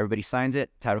 Everybody signs it.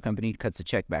 Title company cuts the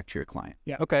check back to your client.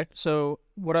 Yeah. Okay. So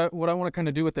what I want to kind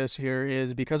of do with this here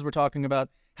is, because we're talking about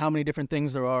how many different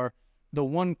things there are, the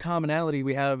one commonality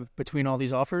we have between all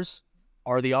these offers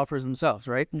are the offers themselves,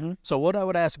 right? Mm-hmm. So what I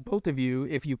would ask both of you,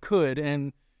 if you could,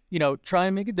 and try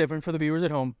and make it different for the viewers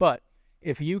at home, but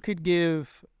if you could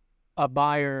give a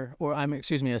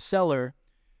seller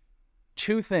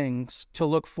 2 things to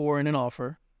look for in an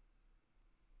offer,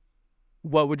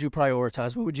 what would you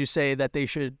prioritize? What would you say that they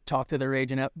should talk to their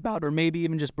agent about, or maybe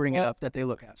even just bring it up that they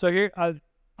look at? So here, I'm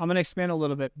going to expand a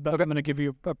little bit, but okay. I'm going to give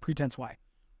you a pretense why.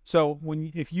 So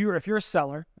if you're a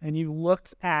seller and you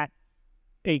looked at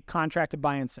a contract to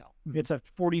buy and sell, it's a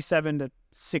 47 to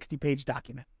 60 page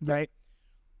document, right?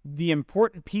 The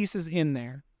important pieces in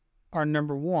there are,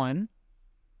 number 1,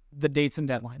 the dates and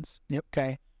deadlines. Yep.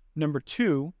 Okay. Number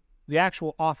 2, the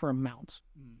actual offer amount.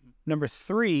 Mm-hmm. Number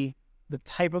 3, the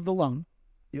type of the loan.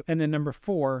 Yep. And then number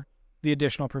 4, the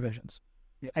additional provisions.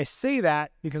 Yep. I say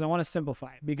that because I want to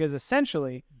simplify it, because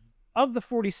essentially of the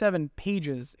 47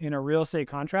 pages in a real estate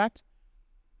contract,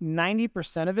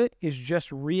 90% of it is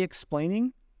just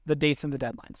re-explaining the dates and the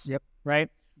deadlines. Yep. Right?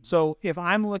 So if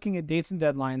I'm looking at dates and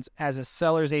deadlines as a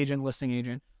seller's agent, listing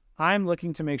agent, I'm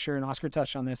looking to make sure, and Oscar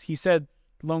touched on this, he said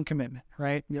loan commitment,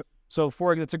 right? Yep. So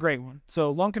that's a great one.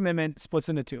 So loan commitment splits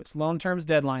into 2. It's loan terms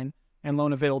deadline and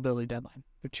loan availability deadline.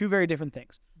 They're 2 very different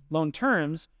things. Loan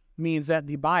terms means that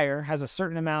the buyer has a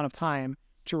certain amount of time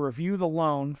to review the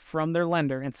loan from their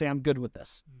lender and say, I'm good with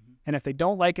this. Mm-hmm. And if they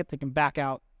don't like it, they can back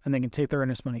out and they can take their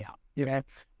earnest money out. Okay.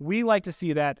 We like to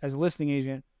see that as a listing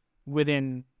agent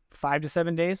within 5 to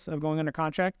 7 days of going under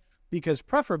contract, because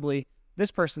preferably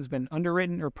this person's been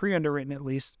underwritten or pre-underwritten at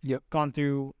least, gone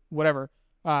through whatever,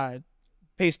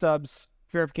 pay stubs,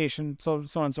 verification, so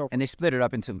on and so forth. And they split it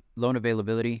up into loan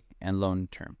availability and loan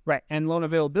term. Right. And loan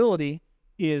availability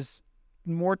is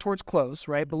more towards close,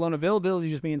 right? But loan availability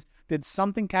just means, did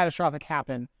something catastrophic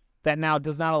happen that now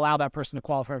does not allow that person to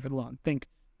qualify for the loan? Think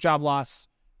job loss,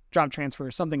 job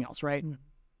transfer, something else, right? Mm-hmm.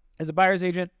 As a buyer's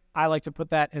agent, I like to put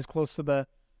that as close to the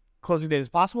closing date as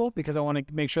possible, because I want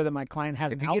to make sure that my client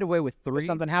has if you get away with 3, if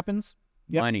something happens.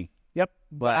 Money. Yep.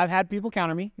 But I've had people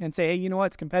counter me and say, hey, you know what?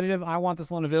 It's competitive. I want this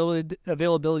loan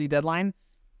availability deadline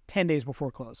 10 days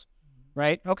before close,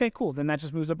 right? Okay, cool. Then that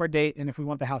just moves up our date. And if we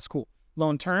want the house, cool.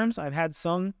 Loan terms, I've had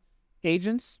some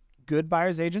agents, good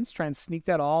buyer's agents, try and sneak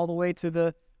that all the way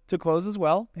to close as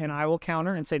well. And I will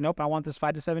counter and say, nope, I want this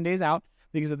 5 to 7 days out,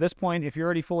 because at this point, if you're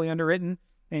already fully underwritten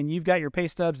and you've got your pay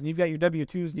stubs and you've got your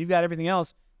W-2s and you've got everything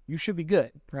else, you should be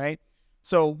good, right?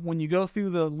 So when you go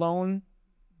through the loan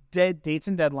dates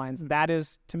and deadlines, that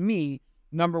is, to me,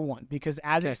 number 1, because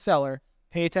as a seller,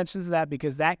 Pay attention to that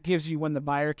because that gives you when the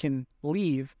buyer can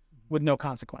leave with no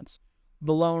consequence.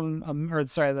 The loan,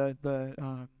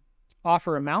 the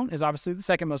offer amount is obviously the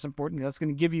second most important. That's going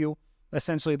to give you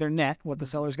essentially their net, what the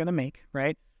seller's going to make,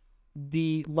 right?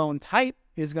 The loan type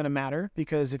is going to matter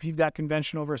because if you've got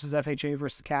conventional versus FHA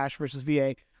versus cash versus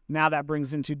VA, now that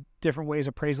brings into different ways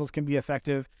appraisals can be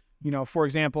effective. For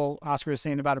example, Oscar is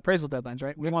saying about appraisal deadlines,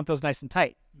 right? We want those nice and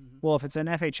tight. Well, if it's an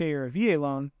FHA or a VA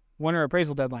loan, when are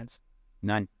appraisal deadlines?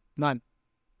 None,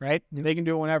 right? They can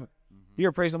do it whenever. Your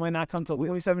appraisal might not come until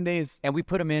 27 days. and we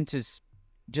put them in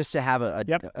just to have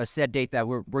a set date that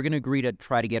we're going to agree to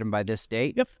try to get them by this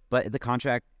date. Yep. But the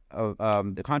contract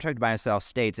to buy and sell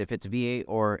states if it's VA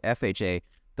or FHA,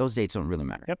 those dates don't really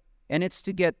matter. Yep. And it's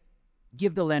to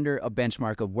give the lender a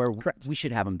benchmark of where Correct. we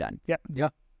should have them done. Yep. Yeah.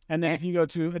 And then if you go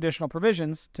to additional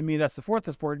provisions, to me, that's the fourth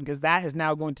important because that is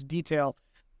now going to detail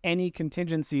any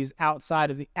contingencies outside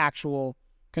of the actual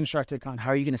constructed contract.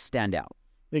 How are you going to stand out?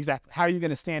 Exactly. How are you going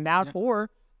to stand out? Yeah. Or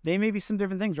they may be some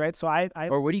different things, right? So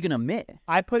Or what are you going to omit?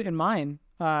 I put in mine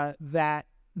that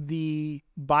the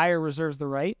buyer reserves the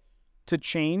right to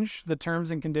change the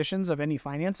terms and conditions of any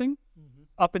financing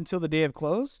up until the day of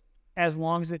close, as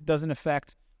long as it doesn't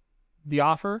affect the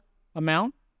offer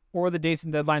amount or the dates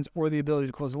and deadlines or the ability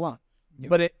to close a loan. Yep.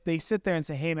 But they sit there and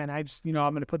say, hey, man, I'm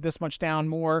going to put this much down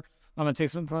more. I'm going to take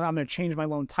something. I'm going to change my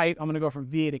loan type. I'm going to go from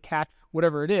VA to cash,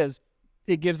 whatever it is.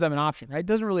 It gives them an option, right? It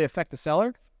doesn't really affect the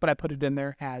seller, but I put it in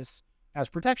there as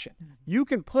protection. You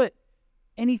can put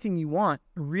anything you want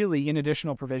really in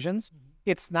additional provisions.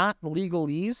 It's not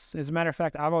legalese. As a matter of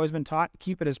fact, I've always been taught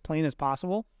keep it as plain as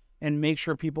possible and make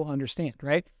sure people understand,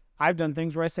 right? I've done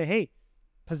things where I say, hey,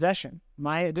 possession.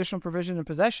 My additional provision in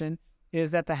possession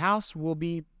is that the house will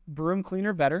be broom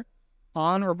cleaner better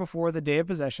on or before the day of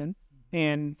possession.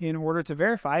 And in order to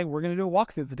verify, we're going to do a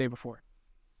walkthrough the day before.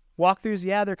 Walkthroughs,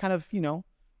 yeah, they're kind of,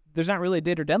 there's not really a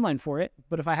date or deadline for it,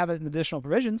 but if I have it in additional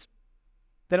provisions,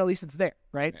 then at least it's there,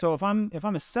 right? So if I'm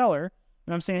a seller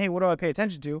and I'm saying, hey, what do I pay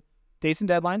attention to? Dates and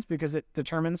deadlines, because it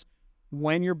determines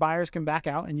when your buyers can back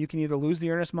out, and you can either lose the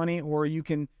earnest money or you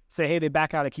can say, hey, they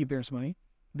back out, I keep the earnest money.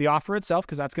 The offer itself,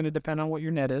 because that's going to depend on what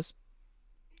your net is.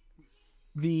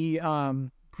 The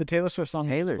Taylor Swift song.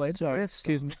 Taylor played. Swift.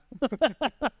 Excuse me.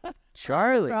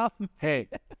 Charlie. Hey,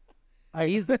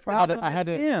 He's the I problem.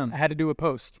 had to do a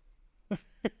post.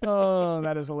 Oh,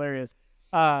 that is hilarious.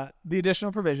 The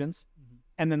additional provisions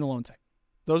and then the loan type.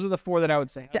 Those are the four that I would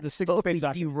say. The 6-page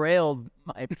document. Derailed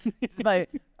my.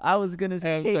 I was gonna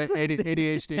say I'm sorry,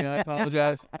 ADHD. I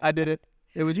apologize. I did it.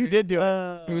 It was You did do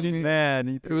it. It was me.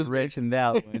 man. It was rich in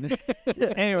that one.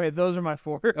 Anyway, those are my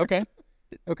four. Okay.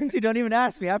 Dude, don't even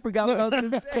ask me. I forgot what I was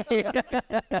gonna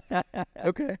say.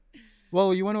 Okay.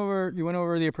 Well, you went over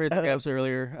the appraisal gaps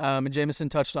earlier, and Jameson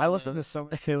touched on. I listened to so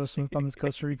much Taylor Swift on this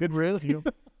Costa Rica radio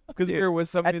because we were with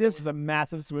somebody that was a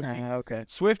massive Swiftie. Okay.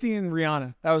 Swiftie and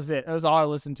Rihanna. That was it. That was all I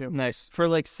listened to Nice. for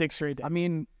like 6 straight days. I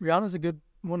mean, Rihanna's a good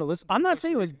one to listen to. I'm not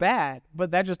saying it was bad,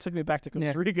 but that just took me back to Costa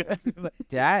Yeah. Rica. It was like,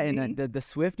 That and the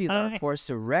Swifties are a force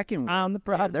to reckon with. on the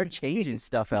product. They're changing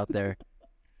stuff out there.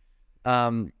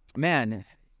 Man,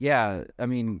 yeah. I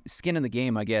mean, skin in the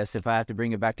game, I guess. If I have to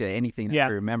bring it back to anything that Yeah.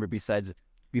 I remember besides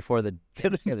before the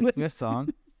Taylor Swift song,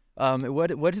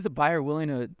 what is the buyer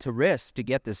willing to risk to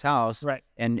get this house? Right.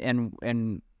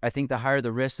 And I think the higher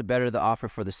the risk, the better the offer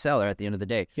for the seller at the end of the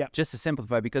day. Yeah. Just to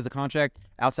simplify, because the contract,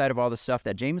 outside of all the stuff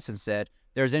that Jameson said,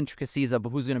 there's intricacies of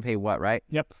who's going to pay what, right?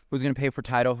 Yep. Who's going to pay for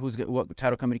title? What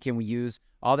title company can we use?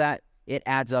 All that, it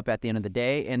adds up at the end of the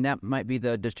day, and that might be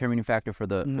the determining factor for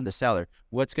the seller.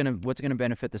 What's gonna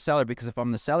benefit the seller? Because if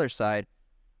I'm the seller side,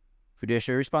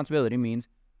 fiduciary responsibility means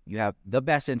you have the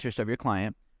best interest of your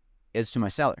client is to my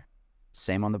seller.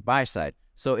 Same on the buy side.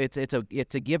 So it's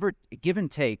a give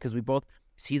and take, because we both,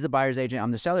 he's the buyer's agent,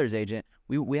 I'm the seller's agent.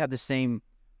 We have the same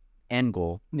end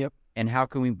goal. Yep. And how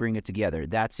can we bring it together?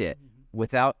 That's it.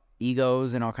 Without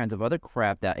egos and all kinds of other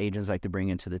crap that agents like to bring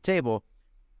into the table.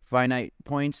 Finite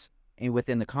points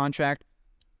within the contract.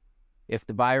 If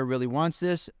the buyer really wants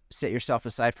this, set yourself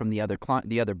aside from the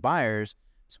other buyers.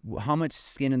 How much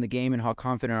skin in the game and how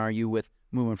confident are you with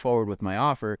moving forward with my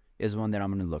offer is one that I'm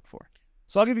going to look for.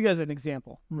 So I'll give you guys an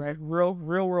example, right? Real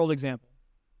world example.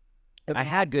 I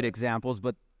had good examples,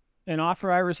 but An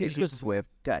offer I received Taylor Swift,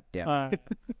 god damn.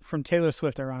 from Taylor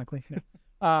Swift, ironically.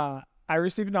 I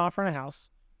received an offer on a house,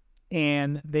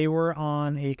 and they were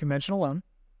on a conventional loan,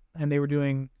 and they were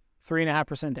doing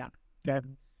 3.5% down. Okay,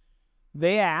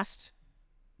 they asked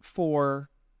for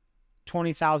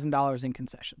 $20,000 in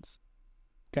concessions.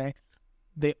 Okay,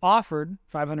 they offered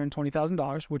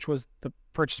 $520,000, which was the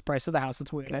purchase price of the house.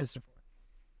 That's what we listed for.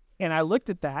 And I looked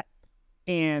at that,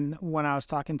 And when I was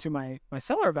talking to my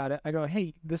seller about it, I go,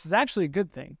 hey, this is actually a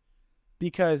good thing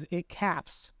because it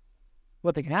caps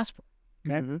what they can ask for.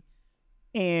 Okay.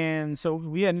 Mm-hmm. And so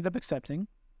we ended up accepting.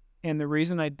 And the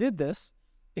reason I did this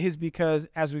is because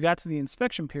as we got to the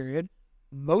inspection period,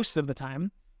 most of the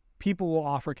time, people will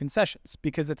offer concessions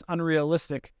because it's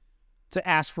unrealistic to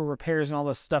ask for repairs and all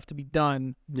this stuff to be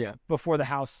done before the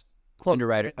house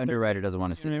closes. Underwriter doesn't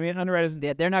want to see. You know what I mean? Underwriters,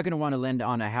 They're not going to want to lend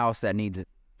on a house that needs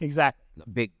exactly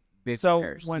big so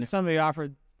repairs. when somebody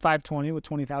offered 520 with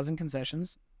 20,000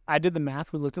 concessions, I did the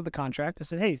math. We looked at the contract. I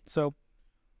said, hey, so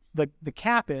the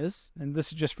cap is, and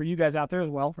this is just for you guys out there as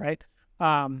well, right?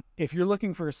 If you're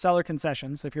looking for seller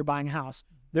concessions, if you're buying a house,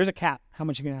 there's a cap how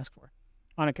much you can ask for.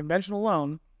 On a conventional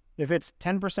loan, if it's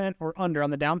 10% or under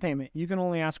on the down payment, you can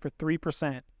only ask for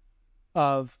 3%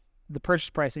 of the purchase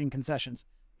price in concessions.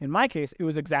 In my case, it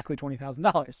was exactly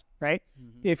 $20,000, right?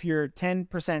 Mm-hmm. If you're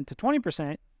 10% to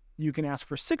 20%, you can ask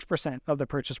for 6% of the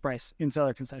purchase price in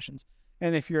seller concessions.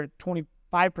 And if you're at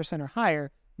 25% or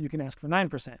higher, you can ask for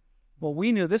 9%. Well,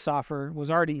 we knew this offer was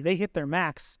already, they hit their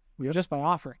max just by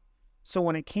offering. So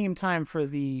when it came time for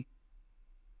the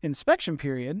inspection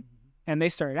period and they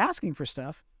started asking for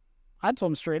stuff, I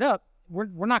told them straight up,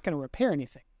 we're not going to repair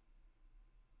anything.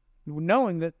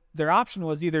 Knowing that their option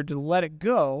was either to let it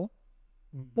go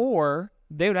or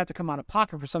they would have to come out of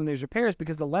pocket for some of these repairs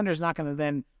because the lender's not going to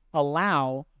then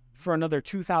allow for another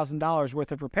 $2,000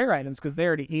 worth of repair items because they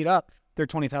already ate up their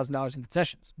 $20,000 in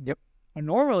concessions. Yep. A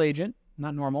normal agent,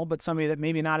 not normal, but somebody that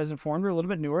maybe not as informed or a little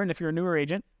bit newer, and if you're a newer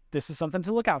agent, this is something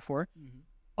to look out for. Mm-hmm.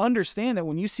 Understand that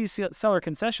when you see seller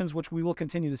concessions, which we will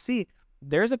continue to see,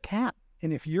 there's a cap.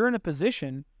 And if you're in a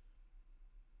position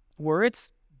where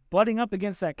it's butting up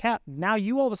against that cap, now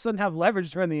you all of a sudden have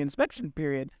leverage during the inspection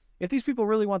period. If these people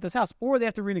really want this house, or they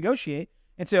have to renegotiate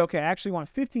and say, okay, I actually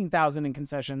want $15,000 in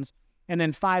concessions and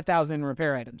then $5,000 in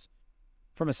repair items.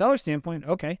 From a seller standpoint,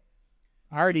 okay,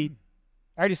 I already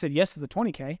said yes to the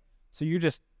 $20K, so you're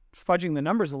just fudging the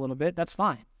numbers a little bit. That's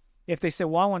fine. If they say,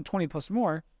 well, I want 20 plus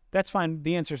more, that's fine.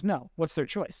 The answer is no. What's their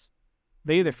choice?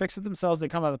 They either fix it themselves, they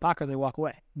come out of the pocket, or they walk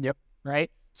away. Yep.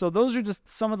 Right? So those are just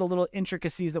some of the little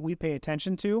intricacies that we pay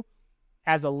attention to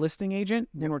as a listing agent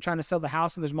when we're trying to sell the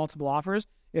house and there's multiple offers.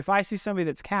 If I see somebody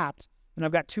that's capped and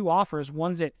I've got two offers,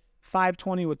 one's at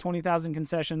 520 with 20,000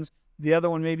 concessions, the other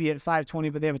one maybe at 520,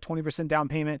 but they have a 20% down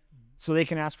payment, so they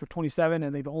can ask for 27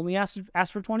 and they've only asked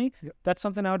for 20. Yep. That's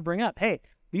something I would bring up. Hey,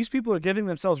 these people are giving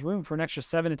themselves room for an extra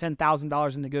 $7,000 to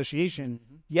 $10,000 in negotiation.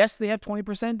 Mm-hmm. Yes, they have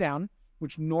 20% down,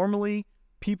 which normally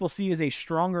people see as a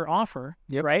stronger offer,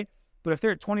 right? But if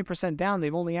they're at 20% down,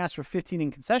 they've only asked for 15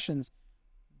 in concessions.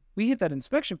 We hit that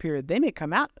inspection period, they may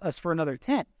come at us for another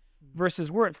 10 versus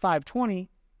we're at 520.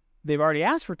 They've already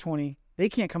asked for 20. They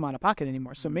can't come out of pocket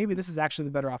anymore. So maybe this is actually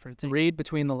the better offer to take. Read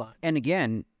between the lines. And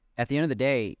again, at the end of the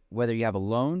day, whether you have a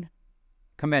loan,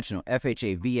 conventional,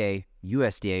 FHA, VA,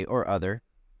 USDA, or other,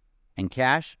 and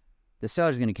cash, the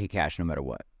seller's going to get cash no matter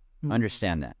what. Mm-hmm.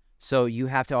 Understand that. So you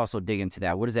have to also dig into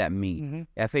that. What does that mean?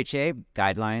 Mm-hmm. FHA,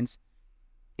 guidelines.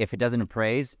 If it doesn't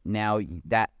appraise, now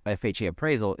that FHA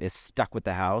appraisal is stuck with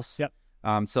the house. Yep.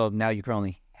 So now you can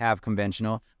only have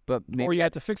conventional, but maybe, or you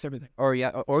have to fix everything. Or you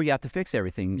have to fix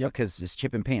everything because it's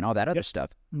chip and paint, all that other stuff.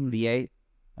 Mm. VA,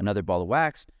 another ball of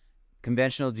wax.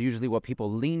 Conventional is usually what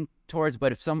people lean towards,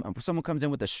 but if someone comes in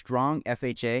with a strong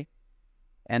FHA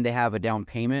and they have a down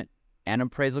payment and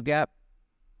appraisal gap,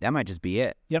 that might just be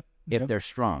it. Yep. If they're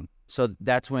strong. So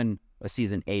that's when a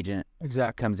seasoned agent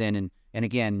comes in and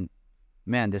again,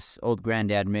 man, this old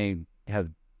granddad may have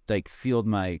fueled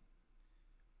my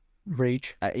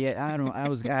rage. I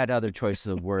had other choices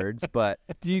of words, but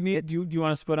do you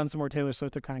want us to put on some more Taylor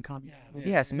Swift to kind of calm?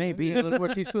 Yes, maybe a little more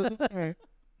T-Swift. All right.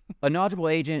 A knowledgeable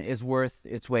agent is worth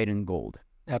its weight in gold.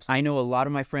 Absolutely. I know a lot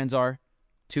of my friends are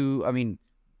too. I mean,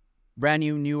 brand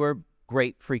new, newer,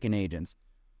 great freaking agents.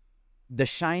 The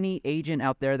shiny agent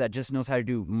out there that just knows how to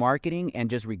do marketing and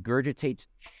just regurgitates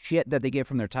shit that they get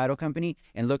from their title company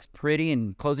and looks pretty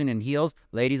and closing in heels.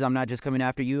 Ladies, I'm not just coming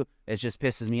after you. It just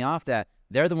pisses me off that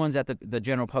they're the ones that the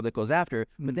general public goes after,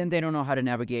 but then they don't know how to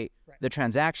navigate the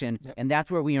transaction, and that's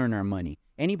where we earn our money.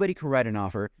 Anybody could write an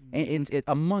offer, and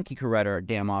a monkey could write a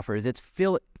damn offer. It's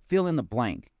fill in the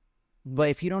blank. But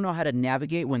if you don't know how to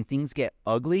navigate when things get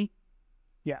ugly,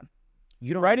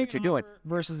 you don't know what you're doing.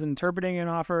 Versus interpreting an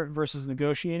offer versus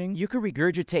negotiating. You could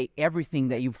regurgitate everything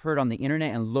that you've heard on the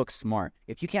internet and look smart.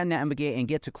 If you can't navigate and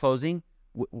get to closing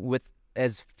with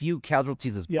as few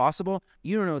casualties as possible,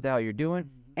 you don't know what the hell you're doing,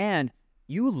 and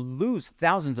you lose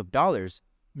thousands of dollars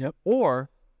or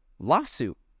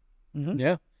lawsuit. Mm-hmm.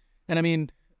 Yeah. And I mean,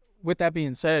 with that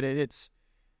being said, it's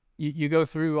you go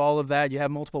through all of that. You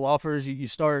have multiple offers. You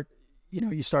start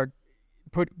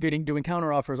doing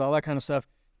counter offers, all that kind of stuff.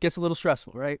 Gets a little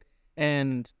stressful, right?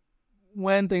 And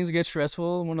when things get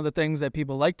stressful, one of the things that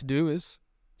people like to do is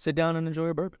sit down and enjoy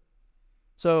a bourbon.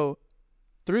 So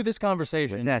through this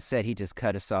conversation, And that said, he just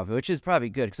cut us off, which is probably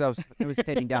good because I was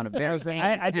heading down a very.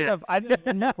 I did have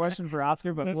a question for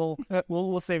Oscar, but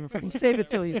we'll save it for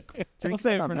till he's we'll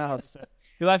save it for now. Because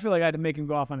I feel like I had to make him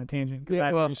go off on a tangent.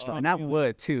 And I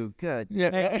would too. Good.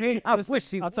 yeah, Hey, I listen, wish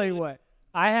he I'll tell you what.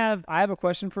 I have a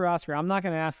question for Oscar. I'm not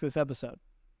going to ask this episode.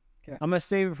 Okay. I'm going to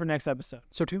save it for next episode.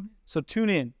 so too. So tune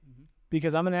in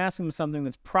because I'm going to ask him something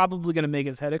that's probably going to make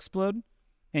his head explode,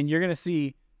 and you're going to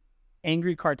see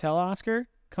angry cartel Oscar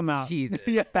come out Jesus.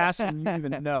 faster than you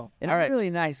even know. And All I'm right. a really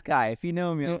nice guy. If you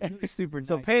know me, I'm really super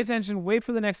So nice. pay attention. Wait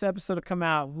for the next episode to come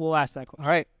out. We'll ask that question.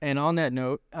 All right. And on that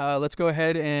note, let's go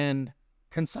ahead and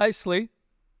concisely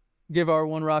give our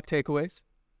one rock takeaways.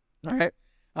 All right.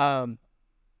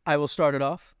 I will start it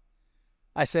off.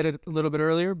 I said it a little bit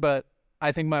earlier, but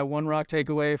I think my one rock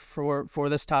takeaway for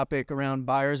this topic around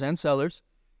buyers and sellers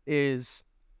is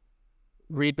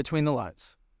read between the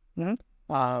lines. Mhm.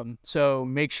 So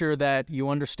make sure that you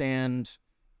understand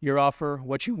your offer,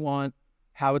 what you want,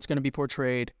 how it's going to be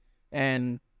portrayed,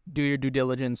 and do your due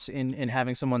diligence in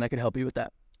having someone that could help you with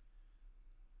that.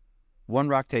 One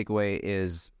rock takeaway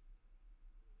is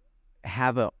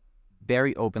have a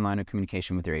very open line of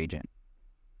communication with your agent.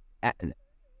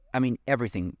 I mean,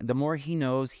 everything. The more he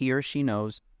or she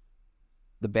knows,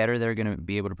 the better they're going to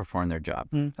be able to perform their job.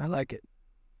 I like it.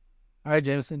 All right,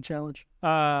 Jameson, challenge.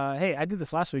 Hey, I did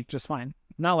this last week just fine.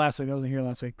 Not last week. I wasn't here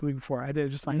last week. The week before. I did it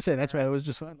just I fine. say that's right. It was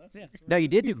just fun. No, you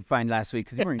did do fine last week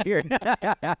because you weren't here.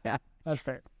 That's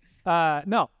fair.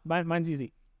 No, mine's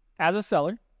easy. As a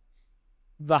seller,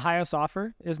 the highest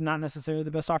offer is not necessarily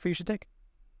the best offer you should take.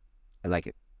 I like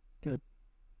it. That's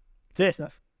it.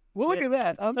 Stuff. Well, look at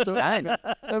that. I'm so I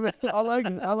like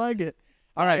it. I like it.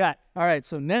 All right. Yeah. All right.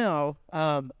 So now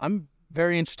I'm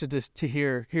very interested to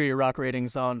hear your rock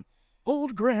ratings on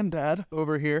old Grandad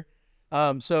over here.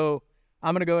 So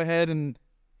I'm going to go ahead and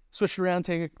switch it around,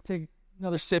 take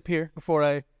another sip here before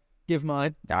I give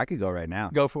mine. I could go right now.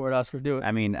 Go for it, Oscar. Do it.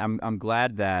 I mean, I'm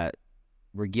glad that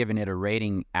we're giving it a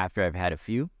rating after I've had a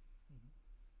few.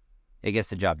 It gets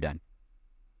the job done.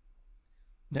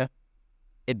 Yeah.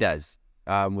 It does.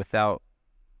 Without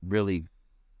really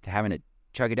having to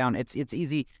chug it down. It's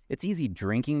easy. It's easy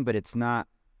drinking, but it's not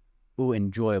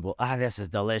enjoyable. This is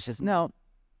delicious. No,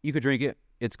 you could drink it.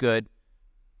 It's good.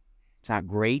 It's not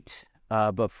great,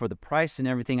 but for the price and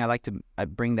everything, I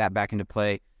bring that back into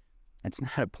play. It's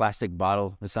not a plastic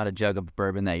bottle. It's not a jug of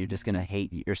bourbon that you're just gonna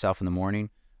hate yourself in the morning.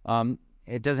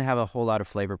 It doesn't have a whole lot of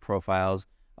flavor profiles.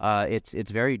 It's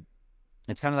kind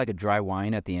of like a dry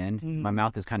wine at the end. Mm. My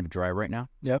mouth is kind of dry right now.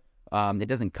 Yep. It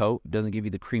doesn't coat. It doesn't give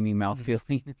you the creamy mouth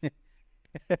feeling.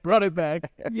 Brought it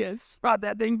back. Yes, brought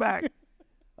that thing back.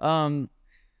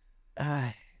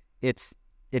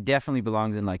 It definitely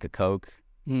belongs in like a Coke.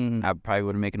 I probably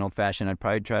wouldn't make an old fashioned. I'd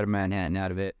probably try to Manhattan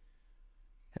out of it.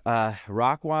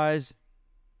 Rock wise,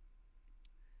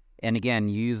 and again,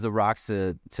 you use the rocks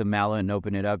to mellow and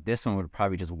open it up. This one would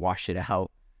probably just wash it out.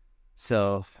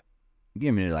 So,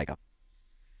 give me like a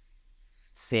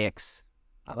 6.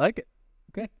 I like it.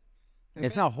 Okay.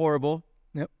 It's not horrible.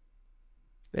 Yep.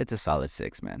 It's a solid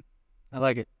 6, man. I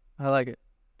like it. I like it.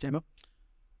 JMO?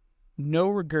 No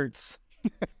regrets.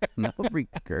 No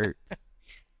regrets.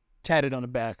 Tatted on the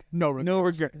back. No regrets. No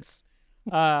regrets.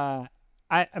 I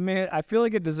mean, I feel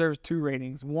like it deserves 2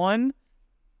 ratings. One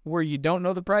where you don't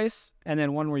know the price, and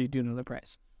then one where you do know the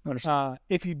price. Understand.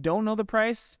 If you don't know the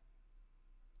price,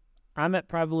 I'm at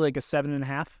probably like a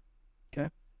 7.5. Okay.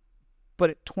 But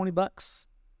at $20,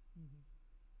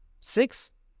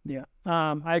 6. Yeah.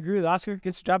 I agree with Oscar.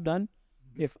 Gets the job done.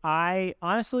 If I'm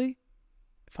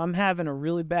having a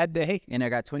really bad day, And I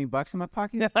got $20 in my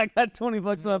pocket. I got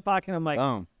 $20 in my pocket, I'm like,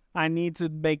 Boom. I need to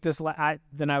make this.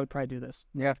 Then I would probably do this.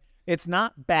 Yeah. It's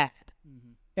not bad,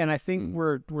 and I think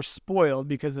we're spoiled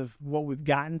because of what we've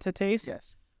gotten to taste.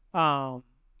 Yes.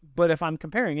 But if I'm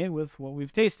comparing it with what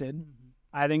we've tasted,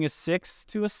 I think a 6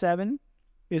 to a 7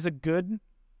 is a good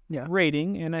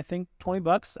rating, and I think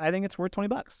 $20. I think it's worth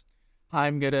 $20.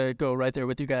 I'm going to go right there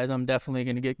with you guys. I'm definitely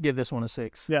going to give this one a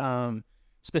 6. Yeah.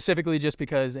 Specifically just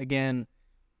because, again,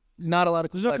 not a lot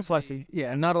of There's no complexity. complexity.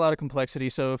 Yeah, not a lot of complexity.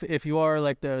 So if you are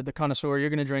like the connoisseur, you're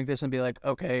going to drink this and be like,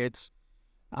 okay, it's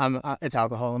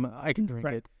alcohol. I can drink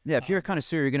it. Yeah, if you're a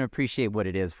connoisseur, you're gonna appreciate what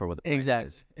it is for what the price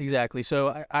is. Exactly.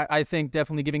 So I think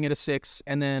definitely giving it a 6,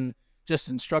 and then just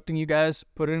instructing you guys,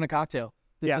 put it in a cocktail.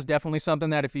 This is definitely something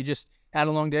that if you just had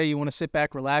a long day, you want to sit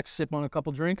back, relax, sip on a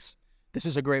couple drinks, this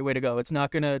is a great way to go. It's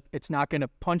not gonna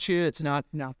punch you. It's not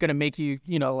gonna make you,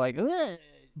 like, ugh,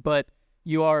 but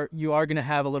you are gonna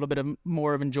have a little bit of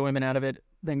more of enjoyment out of it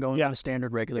than going to the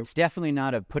standard regular. It's definitely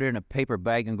not a put it in a paper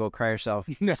bag and go cry yourself.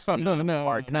 No.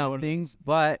 Things.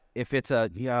 But if it's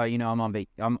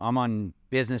I'm on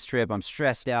business trip, I'm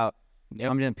stressed out. Yep.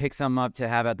 I'm gonna pick something up to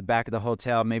have at the back of the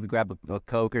hotel, maybe grab a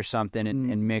Coke or something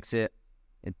and mix it.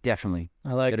 It definitely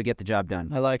it'll get the job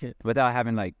done. I like it without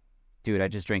having like, dude, I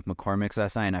just drank McCormick's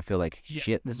last night and I feel like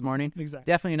shit this morning.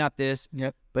 Exactly. Definitely not this.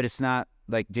 Yep. But it's not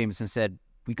like Jameson said.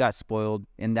 We got spoiled,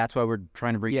 and that's why we're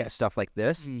trying to bring stuff like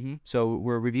this. Mm-hmm. So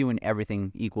we're reviewing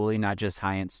everything equally, not just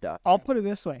high-end stuff. I'll put it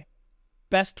this way.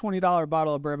 Best $20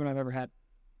 bottle of bourbon I've ever had.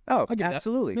 Oh, I'll give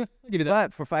absolutely. Yeah, I'll give you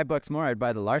that. But for $5 more, I'd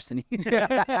buy the Larceny.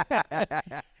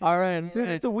 All right.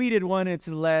 It's a weeded one. It's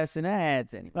less, and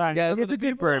it's anyway. All right, Guys, so it's a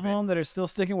good bourbon. Home that are still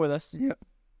sticking with us. Yep.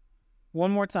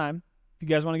 One more time, if you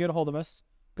guys want to get a hold of us,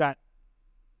 got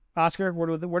Oscar.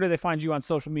 Where do they find you on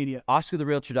social media?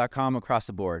 OscarTheRealtor.com across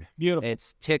the board. Beautiful.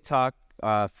 It's TikTok,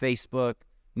 Facebook.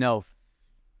 No,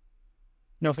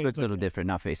 Facebook. Facebook's a little different.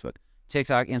 Not Facebook.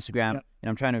 TikTok, Instagram, and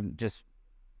I'm trying to just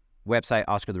website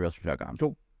OscarTheRealtor.com.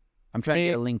 Cool. I'm trying to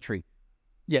get a link tree.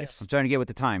 Yes. I'm trying to get with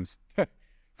the times.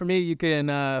 For me, you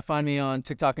can find me on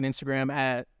TikTok and Instagram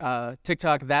at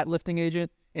TikTok, That Lifting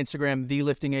Agent, Instagram, The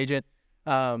Lifting Agent,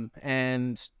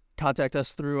 and contact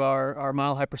us through our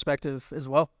Mile High Perspective as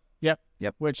well. Yep.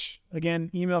 Which,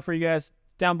 again, email for you guys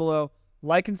down below.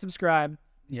 Like and subscribe.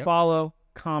 Yep. Follow,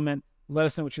 comment. Let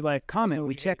us know what you like. Comment.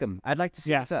 We check them. I'd like to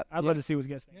see what's up. I'd love to see what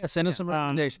you guys think. Yeah, send us some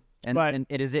recommendations. And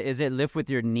is it lift with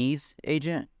your knees,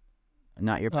 agent?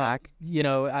 Not your back?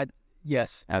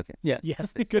 Yes. Okay.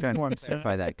 Yes. Good form.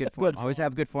 Clarify that. Good form. Always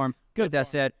have good form. Good With that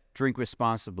form. said, drink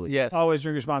responsibly. Yes. Always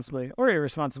drink responsibly or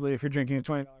irresponsibly if you're drinking a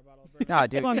 $20 bottle of bourbon. Nah,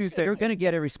 dude. As long as You're going to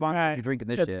get it responsible All if you're drinking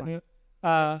this That's shit.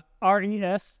 fine.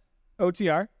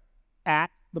 RESOTR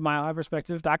at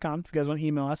themilehighperspective.com if you guys want to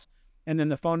email us. And then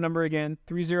the phone number again,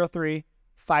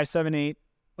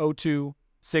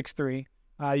 303-578-0263.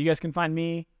 You guys can find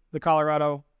me, the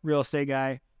Colorado real estate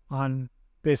guy, on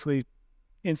basically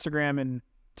Instagram and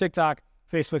TikTok.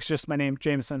 Facebook's just my name,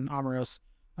 Jameson Amaros.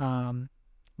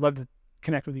 Love to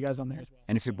connect with you guys on there as well.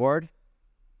 And if you're bored,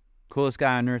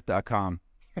 coolestguyonearth.com.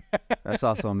 That's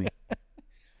also me.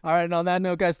 All right. And on that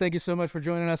note, guys, thank you so much for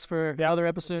joining us for the other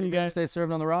episode. See you guys. Stay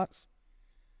served on the rocks.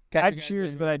 I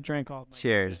cheers, but I drank all.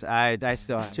 Cheers. I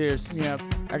still have. Cheers. Yeah.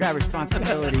 I got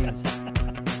responsibilities.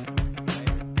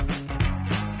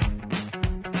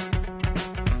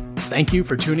 Thank you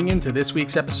for tuning in to this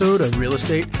week's episode of Real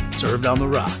Estate Served on the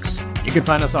Rocks. You can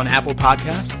find us on Apple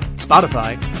Podcasts,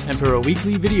 Spotify, and for a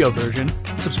weekly video version,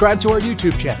 subscribe to our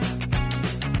YouTube channel.